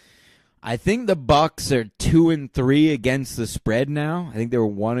 I think the Bucks are 2-3 against the spread now. I think they were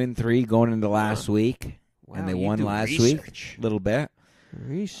 1-3 going into last week, and they won last week a little bit.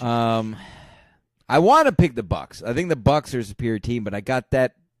 Research. I want to pick the Bucks. I think the Bucks are a superior team, but I got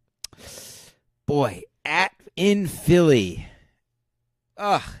that. Boy, in Philly.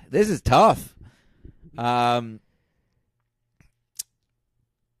 Ugh, this is tough.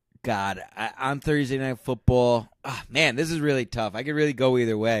 God, on Thursday Night Football, man, this is really tough. I could really go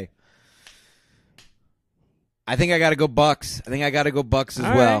either way. I think I got to go Bucks. I think I got to go Bucks as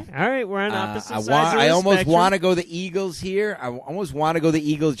well. All right, we're on opposite sides of the I almost spectrum. want to go the Eagles here. I almost want to go the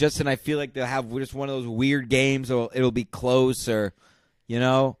Eagles just, and I feel like they'll have just one of those weird games, or it'll be close, or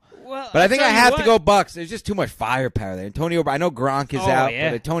Well, but I think I have to go Bucks. There's just too much firepower there. I know Gronk is out, but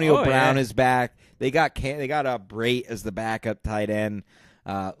Antonio Brown is back. They got Brait as the backup tight end.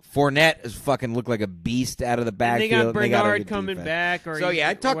 Fournette has fucking looked like a beast out of the backfield. And they got Bernard coming back.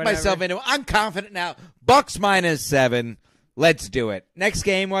 I talked myself into it. I'm confident now. Bucks -7. Let's do it. Next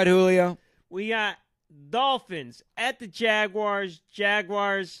game, White Julio? We got Dolphins at the Jaguars.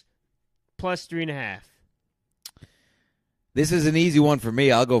 Jaguars +3.5. This is an easy one for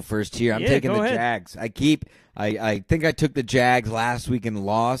me. I'll go first here. I'm taking the Jags. I think I took the Jags last week and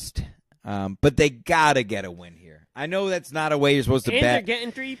lost, but they got to get a win here. I know that's not a way you're supposed to bet. They're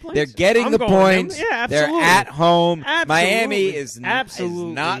getting 3 points. They're getting the points. Yeah, absolutely. They're at home. Absolutely. Miami is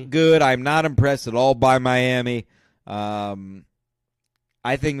not good. I'm not impressed at all by Miami. I'm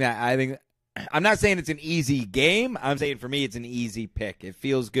not saying it's an easy game. I'm saying for me it's an easy pick. It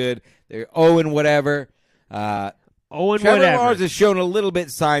feels good. They're 0 whatever. Trevor Lawrence has shown a little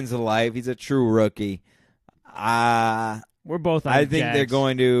bit signs of life. He's a true rookie. We're both on I think Jags. they're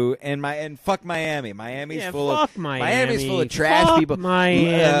going to and fuck Miami. Miami's full of trash fuck people.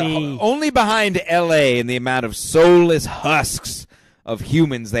 Miami. Only behind LA and the amount of soulless husks of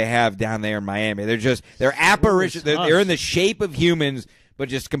humans they have down there in Miami. They're apparitions. They're in the shape of humans, but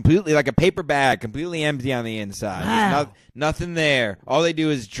just completely like a paper bag, completely empty on the inside. Wow. There's nothing there. All they do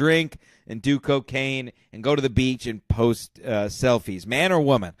is drink and do cocaine and go to the beach and post selfies. Man or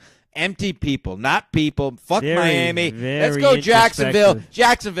woman. Empty people, not people. Fuck Miami. Let's go Jacksonville.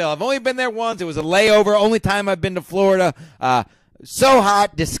 Jacksonville. I've only been there once. It was a layover. Only time I've been to Florida. So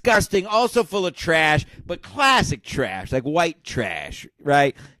hot, disgusting, also full of trash, but classic trash, like white trash,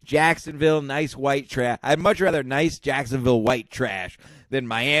 right? Jacksonville, nice white trash. I'd much rather nice Jacksonville white trash than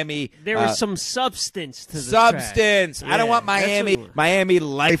Miami. There was some substance to the substance. Trash. I don't want Miami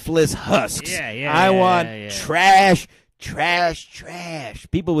lifeless husks. I want trash.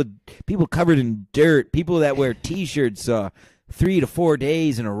 People covered in dirt. People that wear T-shirts 3 to 4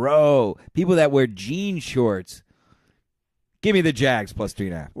 days in a row. People that wear jean shorts. Give me the Jags plus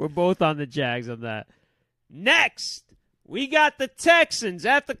 3.5. We're both on the Jags on that. Next, we got the Texans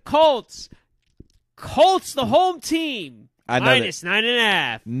at the Colts. Colts, the home team, minus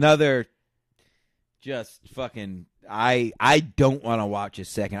 9.5. Another just fucking. I don't want to watch a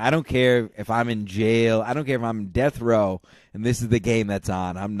second. I don't care if I'm in jail. I don't care if I'm in death row and this is the game that's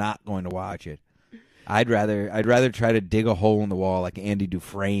on. I'm not going to watch it. I'd rather try to dig a hole in the wall like Andy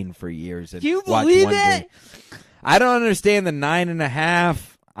Dufresne for years and you watch believe one that? game. I don't understand the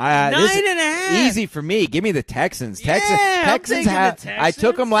 9.5. 9.5. Easy for me. Give me the Texans. Texans have. I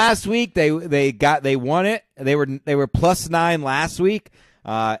took them last week. They won it. They were plus 9 last week.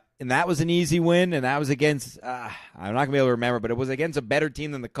 And that was an easy win, and that was against I'm not going to be able to remember, but it was against a better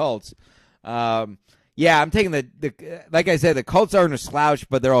team than the Colts. I'm taking the like I said, the Colts aren't a slouch,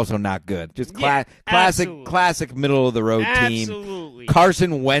 but they're also not good. Just classic middle-of-the-road team. Absolutely.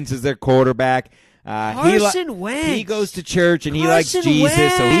 Carson Wentz is their quarterback. Carson Wentz. He goes to church, and he likes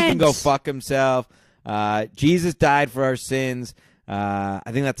Jesus, so he can go fuck himself. Jesus died for our sins. I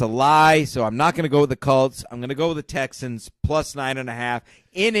think that's a lie, so I'm not going to go with the Colts. I'm going to go with the Texans, plus 9.5.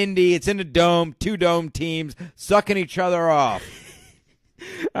 In Indy, it's in a dome, 2 dome teams, sucking each other off.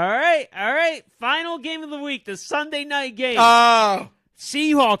 All right. Final game of the week, the Sunday night game. Oh!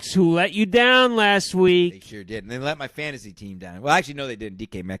 Seahawks, who let you down last week. They sure did, and they let my fantasy team down. Well, actually, no, they didn't.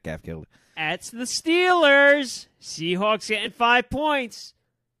 DK Metcalf killed it. That's the Steelers. Seahawks getting 5 points.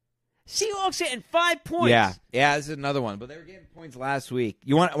 Seahawks getting 5 points. Yeah, this is another one. But they were getting points last week.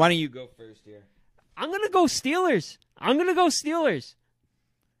 Why don't you go first here? I'm gonna go Steelers.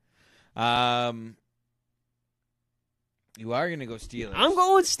 You are gonna go Steelers. I'm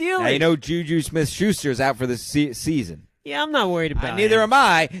going Steelers. Now, you know Juju Smith-Schuster is out for the season. Yeah, I'm not worried about it. Neither am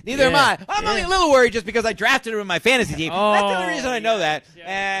I. I'm only a little worried just because I drafted him in my fantasy team. That's the only reason I know that.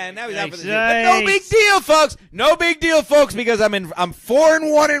 And now he's out for the season. But no big deal, folks. No big deal, folks, because I'm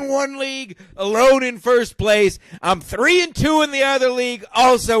 4-1 in one league, alone in first place. I'm 3-2 in the other league,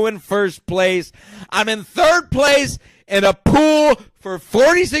 also in first place. I'm in third place in a pool for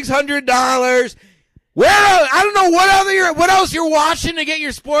 $4,600. Well, I don't know what else you're watching to get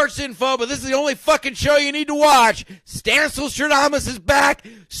your sports info, but this is the only fucking show you need to watch. Stanislas Stradamus is back.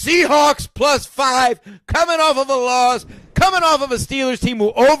 Seahawks plus 5, coming off of a loss, coming off of a Steelers team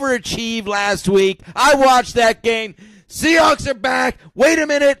who overachieved last week. I watched that game. Seahawks are back. Wait a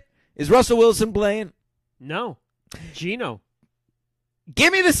minute. Is Russell Wilson playing? No. Geno.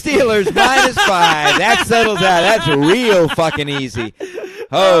 Give me the Steelers minus 5. That settles out. That's real fucking easy.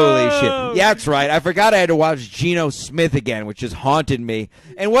 Holy shit. Yeah, that's right. I forgot I had to watch Geno Smith again, which just haunted me.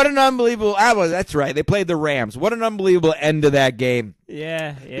 And what an unbelievable... that's right. They played the Rams. What an unbelievable end to that game.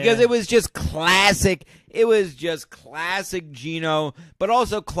 Yeah. Because it was just classic. It was just classic Geno, but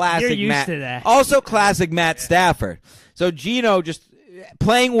also classic You're used to that. Also classic Matt Stafford. So Geno just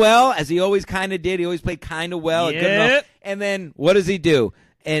playing well, as he always kind of did. He always played kind of well. Yep. Good enough. And then what does he do?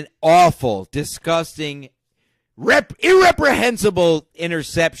 An awful, disgusting... irreprehensible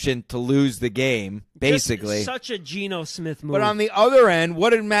interception to lose the game, basically. Just such a Geno Smith move. But on the other end,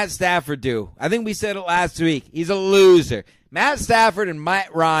 what did Matt Stafford do? I think we said it last week. He's a loser. Matt Stafford and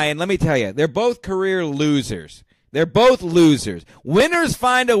Matt Ryan, let me tell you, they're both career losers. They're both losers. Winners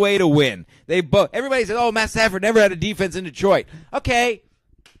find a way to win. Everybody says, oh, Matt Stafford never had a defense in Detroit. Okay.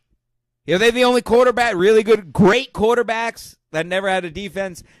 Are they the only quarterback, really good, great quarterbacks that never had a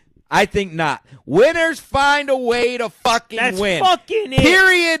defense? I think not. Winners find a way to fucking win. That's fucking it.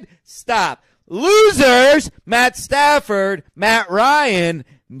 Period. Stop. Losers, Matt Stafford, Matt Ryan,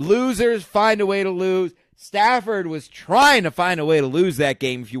 losers find a way to lose. Stafford was trying to find a way to lose that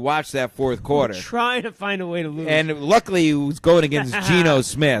game if you watch that fourth quarter. Trying to find a way to lose. And luckily he was going against Geno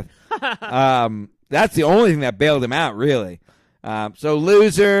Smith. That's the only thing that bailed him out, really. So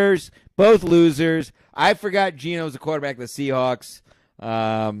losers, both losers. I forgot Geno's the quarterback of the Seahawks.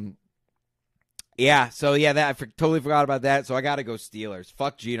 I totally forgot about that, so I got to go Steelers.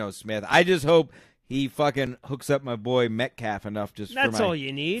 Fuck Geno Smith. I just hope he fucking hooks up my boy Metcalf enough That's all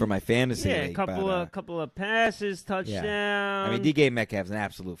you need. For my fantasy league. A couple of passes, touchdown. Yeah. I mean, DK Metcalf's an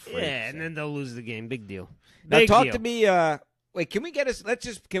absolute freak. Yeah, and then they'll lose the game. Big deal. Now talk to me. Wait, can we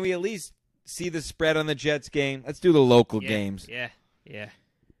can we at least see the spread on the Jets game? Let's do the local games. Yeah.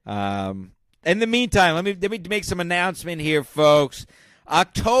 In the meantime, let me make some announcement here, folks.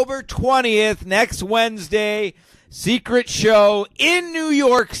 October 20th, next Wednesday, Secret Show in New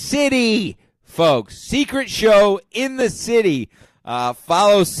York City, folks. Secret Show in the city.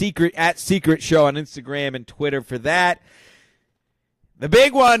 Follow at Secret Show on Instagram and Twitter for that. The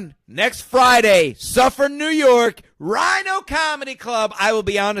big one, next Friday, Suffern, New York, Rhino Comedy Club. I will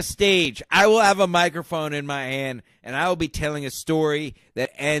be on a stage. I will have a microphone in my hand, and I will be telling a story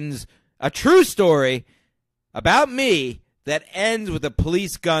that ends, a true story about me, that ends with a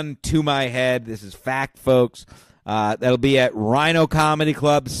police gun to my head. This is fact, folks. That'll be at Rhino Comedy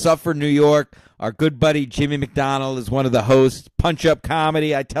Club, Suffern, New York. Our good buddy Jimmy McDonald is one of the hosts. Punch Up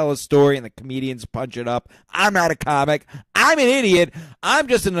Comedy. I tell a story, and the comedians punch it up. I'm not a comic. I'm an idiot. I'm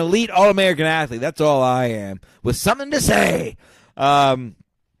just an elite All-American athlete. That's all I am, with something to say. And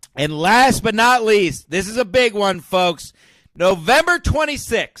last but not least, this is a big one, folks. November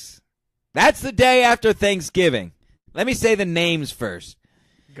 26th. That's the day after Thanksgiving. Let me say the names first.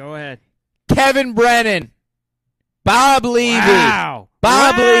 Go ahead. Kevin Brennan. Bob Levy. Wow.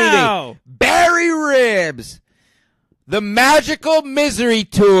 Bob Levy. Barry Ribs. The Magical Misery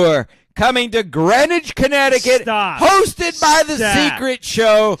Tour coming to Greenwich, Connecticut. Stop. Hosted by the Secret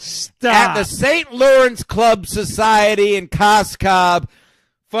Show at the St. Lawrence Club Society in Coscob.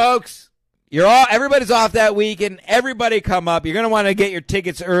 Folks, everybody's off that weekend. Everybody come up. You're going to want to get your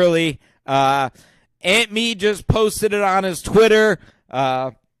tickets early. Aunt Me just posted it on his Twitter.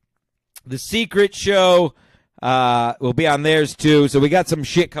 The Secret Show will be on theirs, too. So we got some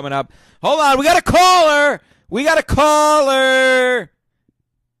shit coming up. Hold on. We got a caller. We're going to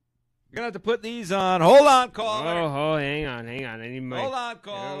have to put these on. Hold on, caller. Oh, hang on. I need my... Hold on,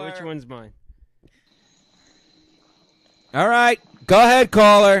 caller. Which one's mine? All right. Go ahead,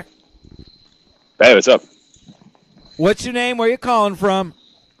 caller. Hey, what's up? What's your name? Where you calling from?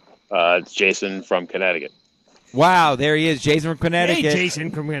 It's Jason from Connecticut. Wow, there he is, Jason from Connecticut. Hey,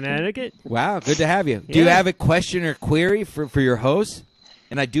 Jason from Connecticut. Wow, good to have you. Yeah. Do you have a question or query for your host?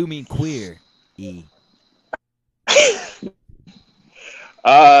 And I do mean queer. Yeah.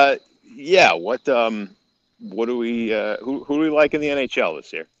 What do we? Who do we like in the NHL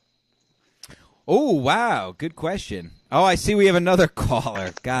this year? Oh, wow, good question. Oh, I see we have another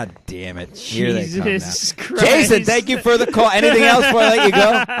caller. God damn it. Here they come now. Jason, thank you for the call. Anything else before I let you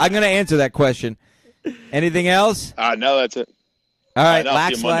go? I'm going to answer that question. Anything else? No, that's it. All right,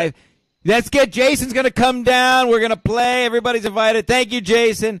 Lax Live. Let's get Jason's going to come down. We're going to play. Everybody's invited. Thank you,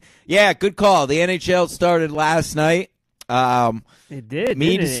 Jason. Yeah, good call. The NHL started last night. It did.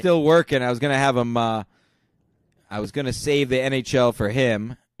 Mead is still working. I was going to have him. I was going to save the NHL for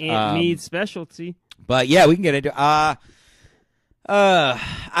him. Aunt Mead's specialty. But yeah, we can get into. I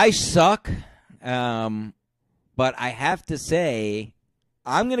suck. But I have to say,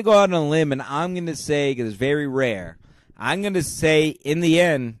 I'm going to go out on a limb, and I'm going to say, because it's very rare, I'm going to say, in the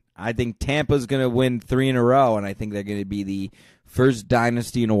end, I think Tampa's going to win 3 in a row, and I think they're going to be the first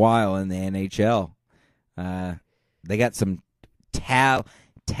dynasty in a while in the NHL. They got some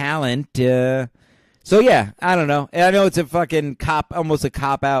talent. So yeah, I don't know. I know it's a fucking almost a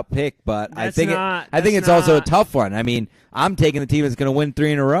cop-out pick, but I think it's also a tough one. I mean, I'm taking the team that's going to win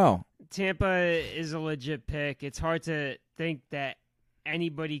 3 in a row. Tampa is a legit pick. It's hard to think that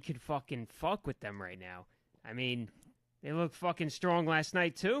anybody could fucking fuck with them right now. I mean, they look fucking strong last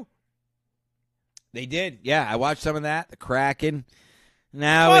night too. They did. Yeah, I watched some of that. The Kraken.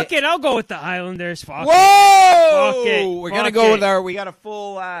 Now Fuck it. I'll go with the Islanders. Fuck Whoa! it. We're going to go with we got a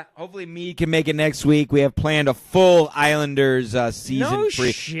full, hopefully me can make it next week. We have planned a full Islanders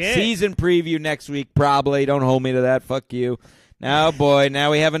season preview next week, probably. Don't hold me to that. Fuck you. Now, boy,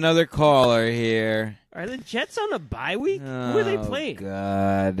 now we have another caller here. Are the Jets on a bye week? Who are they playing?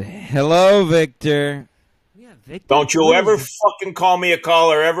 God. Hello, Victor. Yeah, Victor. Don't you ever fucking call me a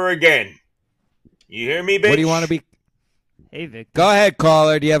caller ever again. You hear me, bitch? What do you want to be? Hey, Victor. Go ahead,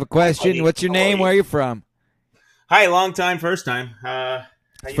 caller. Do you have a question? What's your name? Where are you from? Hi, long time, first time.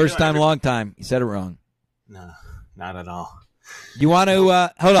 First time, long time. You said it wrong. No, not at all. You want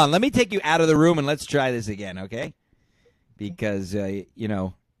to hold on? Let me take you out of the room and let's try this again, okay? Because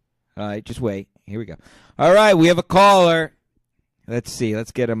all right, just wait. Here we go. All right, we have a caller. Let's see.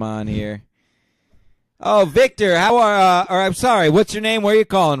 Let's get him on here. Oh, Victor, I'm sorry. What's your name? Where are you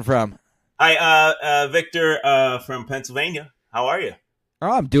calling from? Hi, Victor from Pennsylvania. How are you?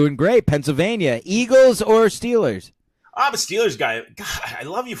 Oh, I'm doing great. Pennsylvania. Eagles or Steelers? I'm a Steelers guy. God, I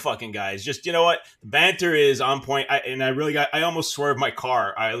love you fucking guys. Just, you know what? The banter is on point. I almost swerved my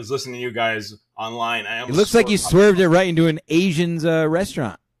car. I was listening to you guys online. It looks like you swerved it right into an Asian's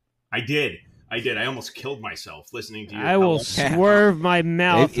restaurant. I did. I almost killed myself listening to you. I will swerve my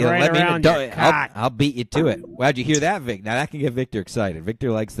mouth around your cock. I'll beat you to it. How'd you hear that, Vic? Now that can get Victor excited.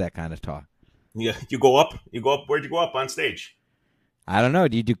 Victor likes that kind of talk. Yeah, you go up. Where'd you go up on stage? I don't know.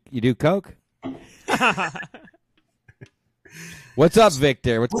 Do you do coke? What's up,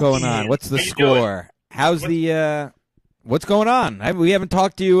 Victor? What's going on? What's the score? How's the what's going on? We haven't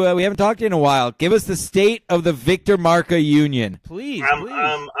talked to you. We haven't talked to you in a while. Give us the state of the Victor Marca Union, please.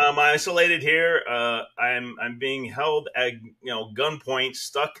 I'm isolated here. I'm being held at gunpoint,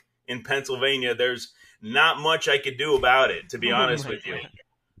 stuck in Pennsylvania. There's not much I could do about it, to be honest with you.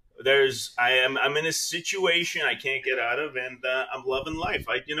 I'm in a situation I can't get out of, and I'm loving life.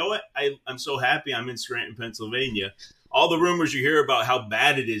 You know what? I'm so happy I'm in Scranton, Pennsylvania. All the rumors you hear about how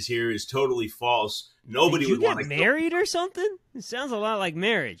bad it is here is totally false. Nobody would want to get married or something. It sounds a lot like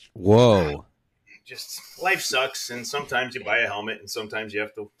marriage. Whoa! Just life sucks, and sometimes you buy a helmet, and sometimes you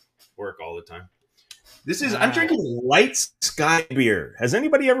have to work all the time. I'm drinking light sky beer. Has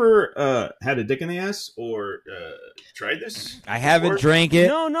anybody ever had a dick in the ass or tried this? I haven't drank it.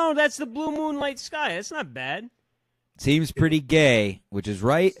 No, that's the Blue Moon Light Sky. That's not bad. Seems pretty gay, which is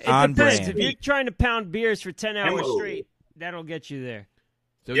right on depends. brand. If you're trying to pound beers for 10 hours straight, that'll get you there.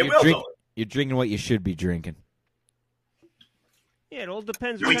 So you're drinking what you should be drinking. Yeah, it all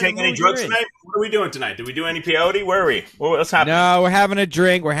depends. Do we take any drugs tonight? What are we doing tonight? Do we do any peyote? Where are we? What's happening? No, we're having a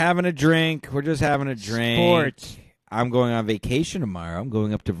drink. We're just having a drink. Sports. I'm going on vacation tomorrow. I'm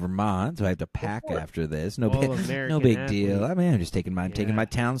going up to Vermont, so I have to pack after this. No big deal. I mean, I'm just taking my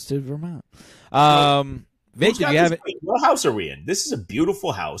towns to Vermont. Victor, you have it. What house are we in? This is a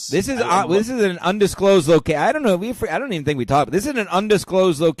beautiful house. This is an undisclosed location. I don't know. I don't even think we talked. This is an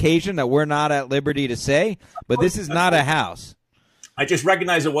undisclosed location that we're not at liberty to say. But this is not a house. I just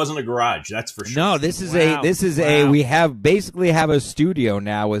recognized it wasn't a garage. That's for sure. No, this is we basically have a studio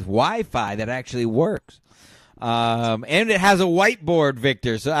now with Wi-Fi that actually works. And it has a whiteboard,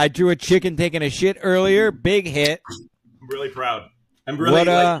 Victor. So I drew a chicken taking a shit earlier. Big hit. I'm really proud. I'm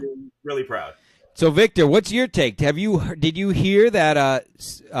really proud. So, Victor, what's your take? Did you hear that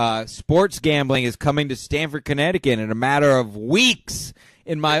sports gambling is coming to Stamford, Connecticut in a matter of weeks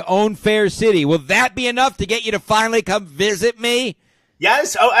in my own fair city? Will that be enough to get you to finally come visit me?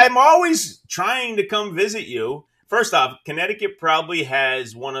 Yes, I'm always trying to come visit you. First off, Connecticut probably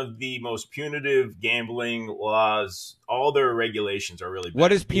has one of the most punitive gambling laws. All their regulations are really bad. What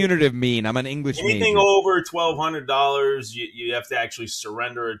does punitive mean? I'm an English major. Anything over $1,200, you have to actually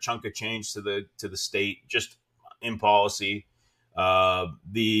surrender a chunk of change to the state, just in policy.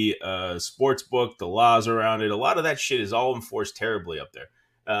 The sports book, the laws around it, a lot of that shit is all enforced terribly up there.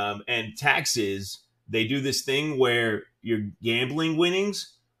 And taxes, they do this thing where your gambling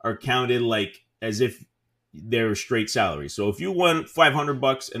winnings are counted like as if they're straight salary. So if you won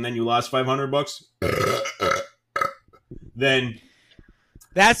 $500 and then you lost $500, then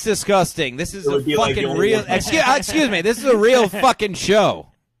that's disgusting. This is a fucking real. Excuse me. This is a real fucking show.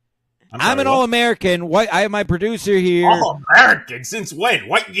 I'm an All-American. I have my producer here. All-American? Since when?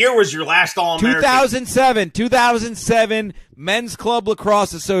 What year was your last All-American? 2007. Men's Club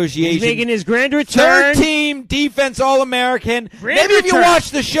Lacrosse Association. He's making his grand return. Third team defense All-American. Maybe if you watch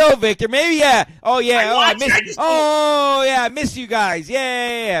the show, Victor. Maybe, yeah. Oh, yeah. I miss you guys.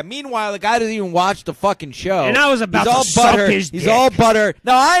 Yeah. Meanwhile, the guy doesn't even watch the fucking show. And I was about to suck his dick. He's all butter.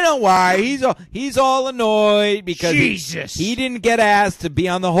 No, I know why. He's all annoyed because Jesus. he didn't get asked to be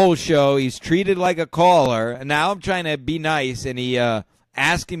on the whole show. so he's treated like a caller, and now I'm trying to be nice, and he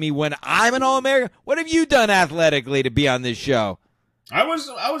asking me when I'm an All-American. What have you done athletically to be on this show? I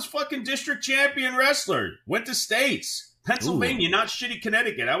was fucking district champion wrestler. Went to states. Pennsylvania, not shitty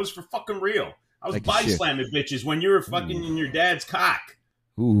Connecticut. I was for fucking real. I was body slamming bitches when you were fucking in your dad's cock.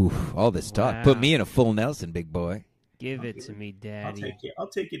 Ooh, all this talk. Put me in a full Nelson, big boy. Give it to me, Daddy. I'll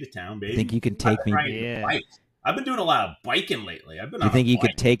take you to town, baby. Think you can take me? Yeah. I've been doing a lot of biking lately. I've been. You think you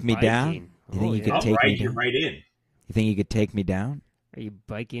could take me down? You think you could I'll take ride me you down? right in. You think you could take me down? Are you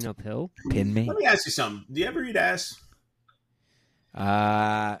biking uphill? Pin me? Let me ask you something. Do you ever eat ass?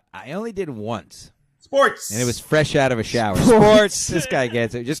 I only did once. Sports. And it was fresh out of a shower. Sports. This guy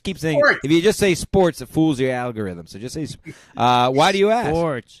gets it. Just keep saying. Sports. If you just say sports, it fools your algorithm. So just say. Why do you ask?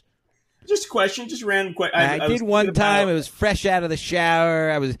 Sports. Just a question. Just random question. I did one time. It was fresh out of the shower.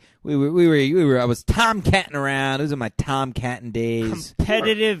 I was tomcatting around. Those are my tomcatting days.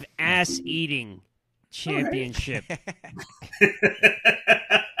 Competitive ass eating championship.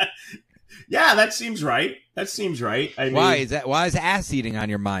 Yeah, that seems right. I mean, Why is that? Why is ass eating on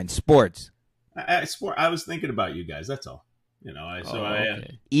your mind? Sports. I was thinking about you guys. That's all.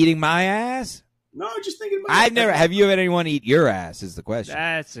 Eating my ass? No, just thinking about. I've never. Have you had anyone eat your ass? Is the question.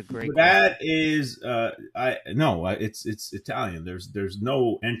 That's a great. That is, it's Italian. There's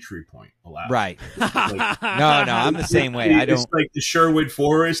no entry point allowed. Right. Like, No, I'm the same way. I don't. It's like the Sherwood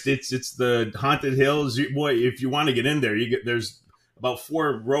Forest. It's the haunted hills. Boy, if you want to get in there, there's about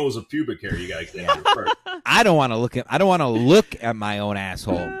 4 rows of pubic hair you got to get in first. I don't want to look at my own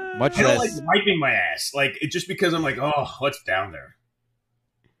asshole. Much I don't less like wiping my ass. Like it just because I'm like, oh, what's down there?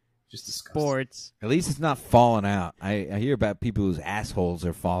 Just disgusting. Sports. At least it's not falling out. I hear about people whose assholes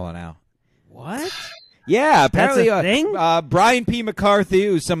are falling out. What? Yeah, apparently That's a thing? Brian P. McCarthy,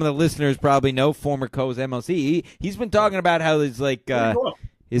 who some of the listeners probably know, former Co's MLC, he's been talking about how his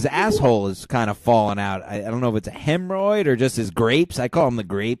his asshole is kind of falling out. I don't know if it's a hemorrhoid or just his grapes. I call them the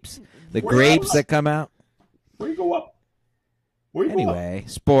grapes. The grapes that come out. Where you go up? Anyway,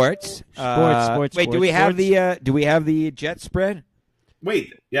 sports. Sports. Wait, do we have the jet spread?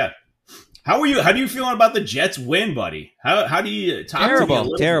 Wait, yeah. How are you? How do you feeling about the Jets win, buddy? How do you talk to me a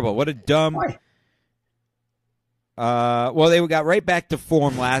little Terrible. What a dumb. Why? Well, they got right back to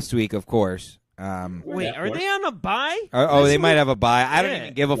form last week, of course. Wait, are they on a bye? They might have a bye. I don't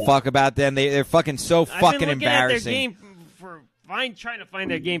even give a fuck about them. They're fucking so fucking embarrassing. embarrassing. At their game trying to find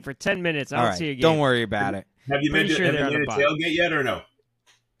their game for 10 minutes. I All don't right, see a game. don't worry about it. Have you made Pretty sure have they're you on made a a bye. tailgate yet or no?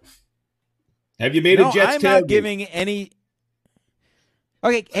 Have you made a Jets I'm tailgate? not giving any.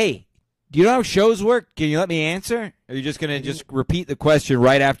 Okay, hey, do you know how shows work? Can you let me answer? Or are you just gonna just repeat the question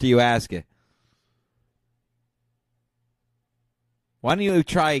right after you ask it? Why don't you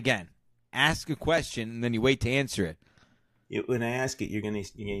try again? Ask a question and then you wait to answer it. When I ask it, you're gonna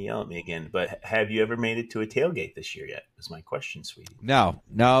yell at me again. But have you ever made it to a tailgate this year yet? Is my question, sweetie. No.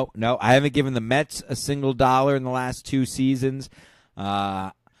 I haven't given the Mets a single dollar in the last 2 seasons.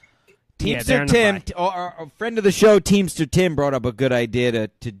 Teamster Tim, a friend of the show, Teamster Tim, brought up a good idea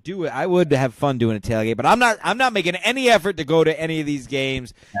to do it. I would have fun doing a tailgate, but I'm not making any effort to go to any of these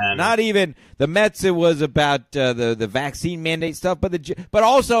games. Not even the Mets. It was about the vaccine mandate stuff, but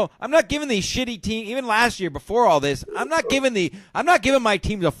also I'm not giving these shitty teams. Even last year, before all this, I'm not giving my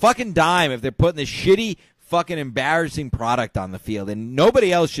teams a fucking dime if they're putting this shitty, fucking embarrassing product on the field, and nobody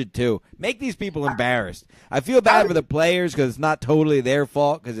else should too. Make these people embarrassed. I feel bad for the players because it's not totally their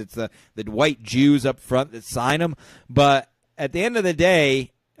fault because it's the white Jews up front that sign them. But at the end of the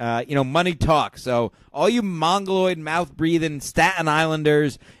day, money talks. So all you mongoloid, mouth-breathing Staten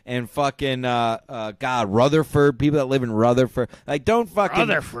Islanders and fucking Rutherford, people that live in Rutherford,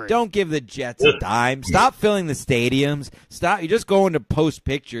 don't give the Jets a dime. Stop filling the stadiums. Stop. You're just going to post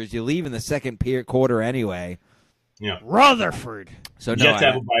pictures. You leave in the second quarter anyway. Yeah, Rutherford. So Jets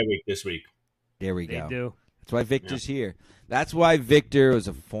have a bye week this week. There we go. They do. That's why Victor's here. That's why Victor was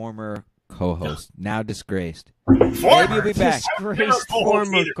a former co-host, now disgraced. Maybe he'll be back. Disgraced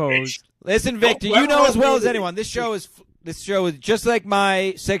former co-host. Listen, Victor, you know as well as anyone, this show is just like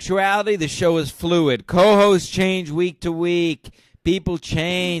my sexuality. The show is fluid. Co-hosts change week to week. People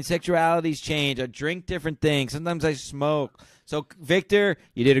change. Sexualities change. I drink different things. Sometimes I smoke. So, Victor,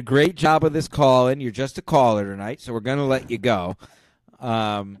 you did a great job of this call-in. You're just a caller tonight, so we're going to let you go.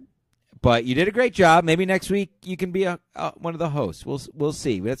 But you did a great job. Maybe next week you can be one of the hosts. We'll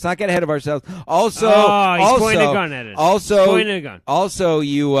see. Let's not get ahead of ourselves. Also, he's pointing a gun at us. Also,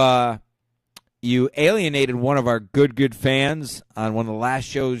 you alienated one of our good fans on one of the last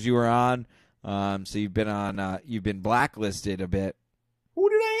shows you were on. So you've been blacklisted a bit. Who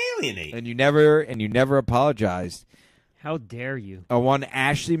did I alienate? And you never apologized. How dare you? I won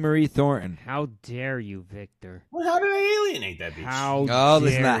Ashley Marie Thornton. How dare you, Victor? Well, how did I alienate that bitch? How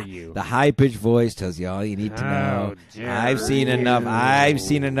listen, dare you? The high-pitched voice tells you all you need to know. dare I've seen enough. I've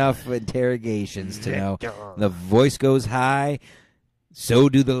seen enough interrogations to know. The voice goes high, so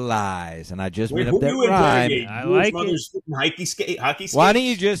do the lies. And I just made up that rhyme. I like it. Hockey skate? Why don't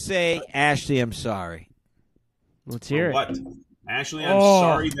you just say, Ashley, I'm sorry? Let's hear it. What? Ashley, I'm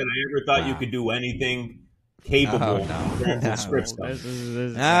sorry that I ever thought you could do anything capable of script stuff.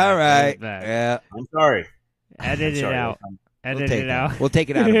 This all right. Yeah. I'm sorry. Edit it out. Edit it out. We'll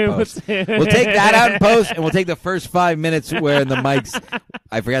take it out in post. We'll take that out in post, and we'll take the first 5 minutes where the mics.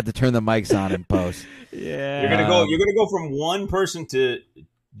 I forgot to turn the mics on in post. Yeah. You're gonna go from one person to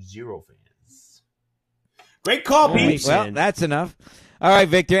 0 fans. Great call, Pete. Well, that's enough. All right,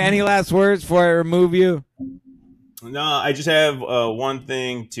 Victor. Any last words before I remove you? No, I just have one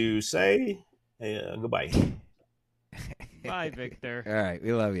thing to say. Goodbye. Bye, Victor. All right,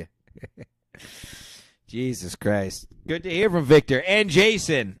 we love you. Jesus Christ. Good to hear from Victor and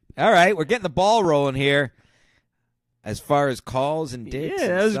Jason. All right, we're getting the ball rolling here as far as calls and dates. Yeah,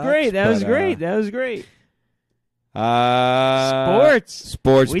 that was great. That was great.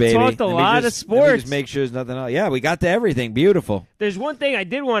 Sports, we baby. talked a lot of Let sports. me just make sure there's nothing else. Yeah, we got to everything. Beautiful. There's one thing I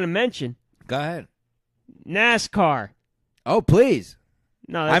did want to mention. Go ahead. NASCAR. Oh, please.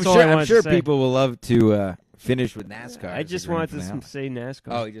 No, that's all I wanted I'm sure to say. people will love to finish with NASCAR. I just wanted to say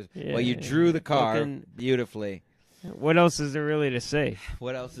NASCAR. Oh, you drew the car beautifully. What else is there really to say?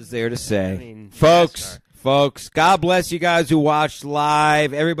 What else is there to say? I mean, Folks, God bless you guys who watched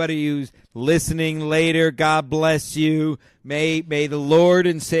live. Everybody who's listening later, God bless you. May the Lord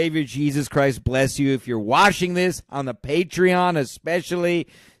and Savior Jesus Christ bless you. If you're watching this on the Patreon especially,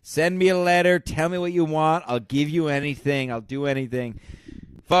 send me a letter. Tell me what you want. I'll give you anything. I'll do anything.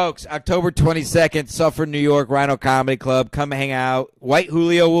 Folks, October 22nd, Suffolk, New York, Rhino Comedy Club. Come hang out. White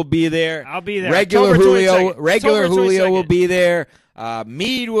Julio will be there. I'll be there. Regular October Julio 22nd. will be there.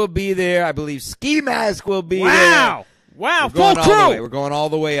 Mead will be there. I believe Ski Mask will be there. Wow, full crew. We're going all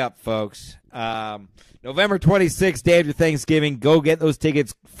the way up, folks. November 26th, day after Thanksgiving. Go get those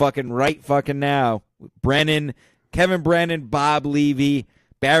tickets right now. Kevin Brennan, Bob Levy,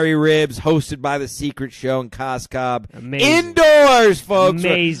 Barry Ribbs, hosted by The Secret Show and Coscob. Amazing. Indoors, folks.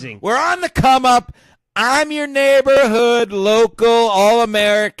 Amazing. We're on the come up. I'm your neighborhood, local,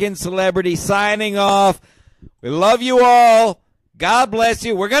 all-American celebrity signing off. We love you all. God bless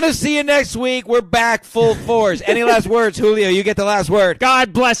you. We're going to see you next week. We're back full force. Any last words, Julio? You get the last word.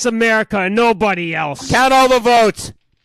 God bless America and nobody else. Count all the votes.